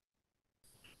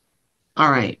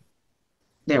 All right.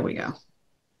 There we go.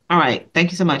 All right. Thank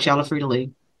you so much. Y'all are free to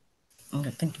leave.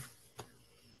 Okay, thank you.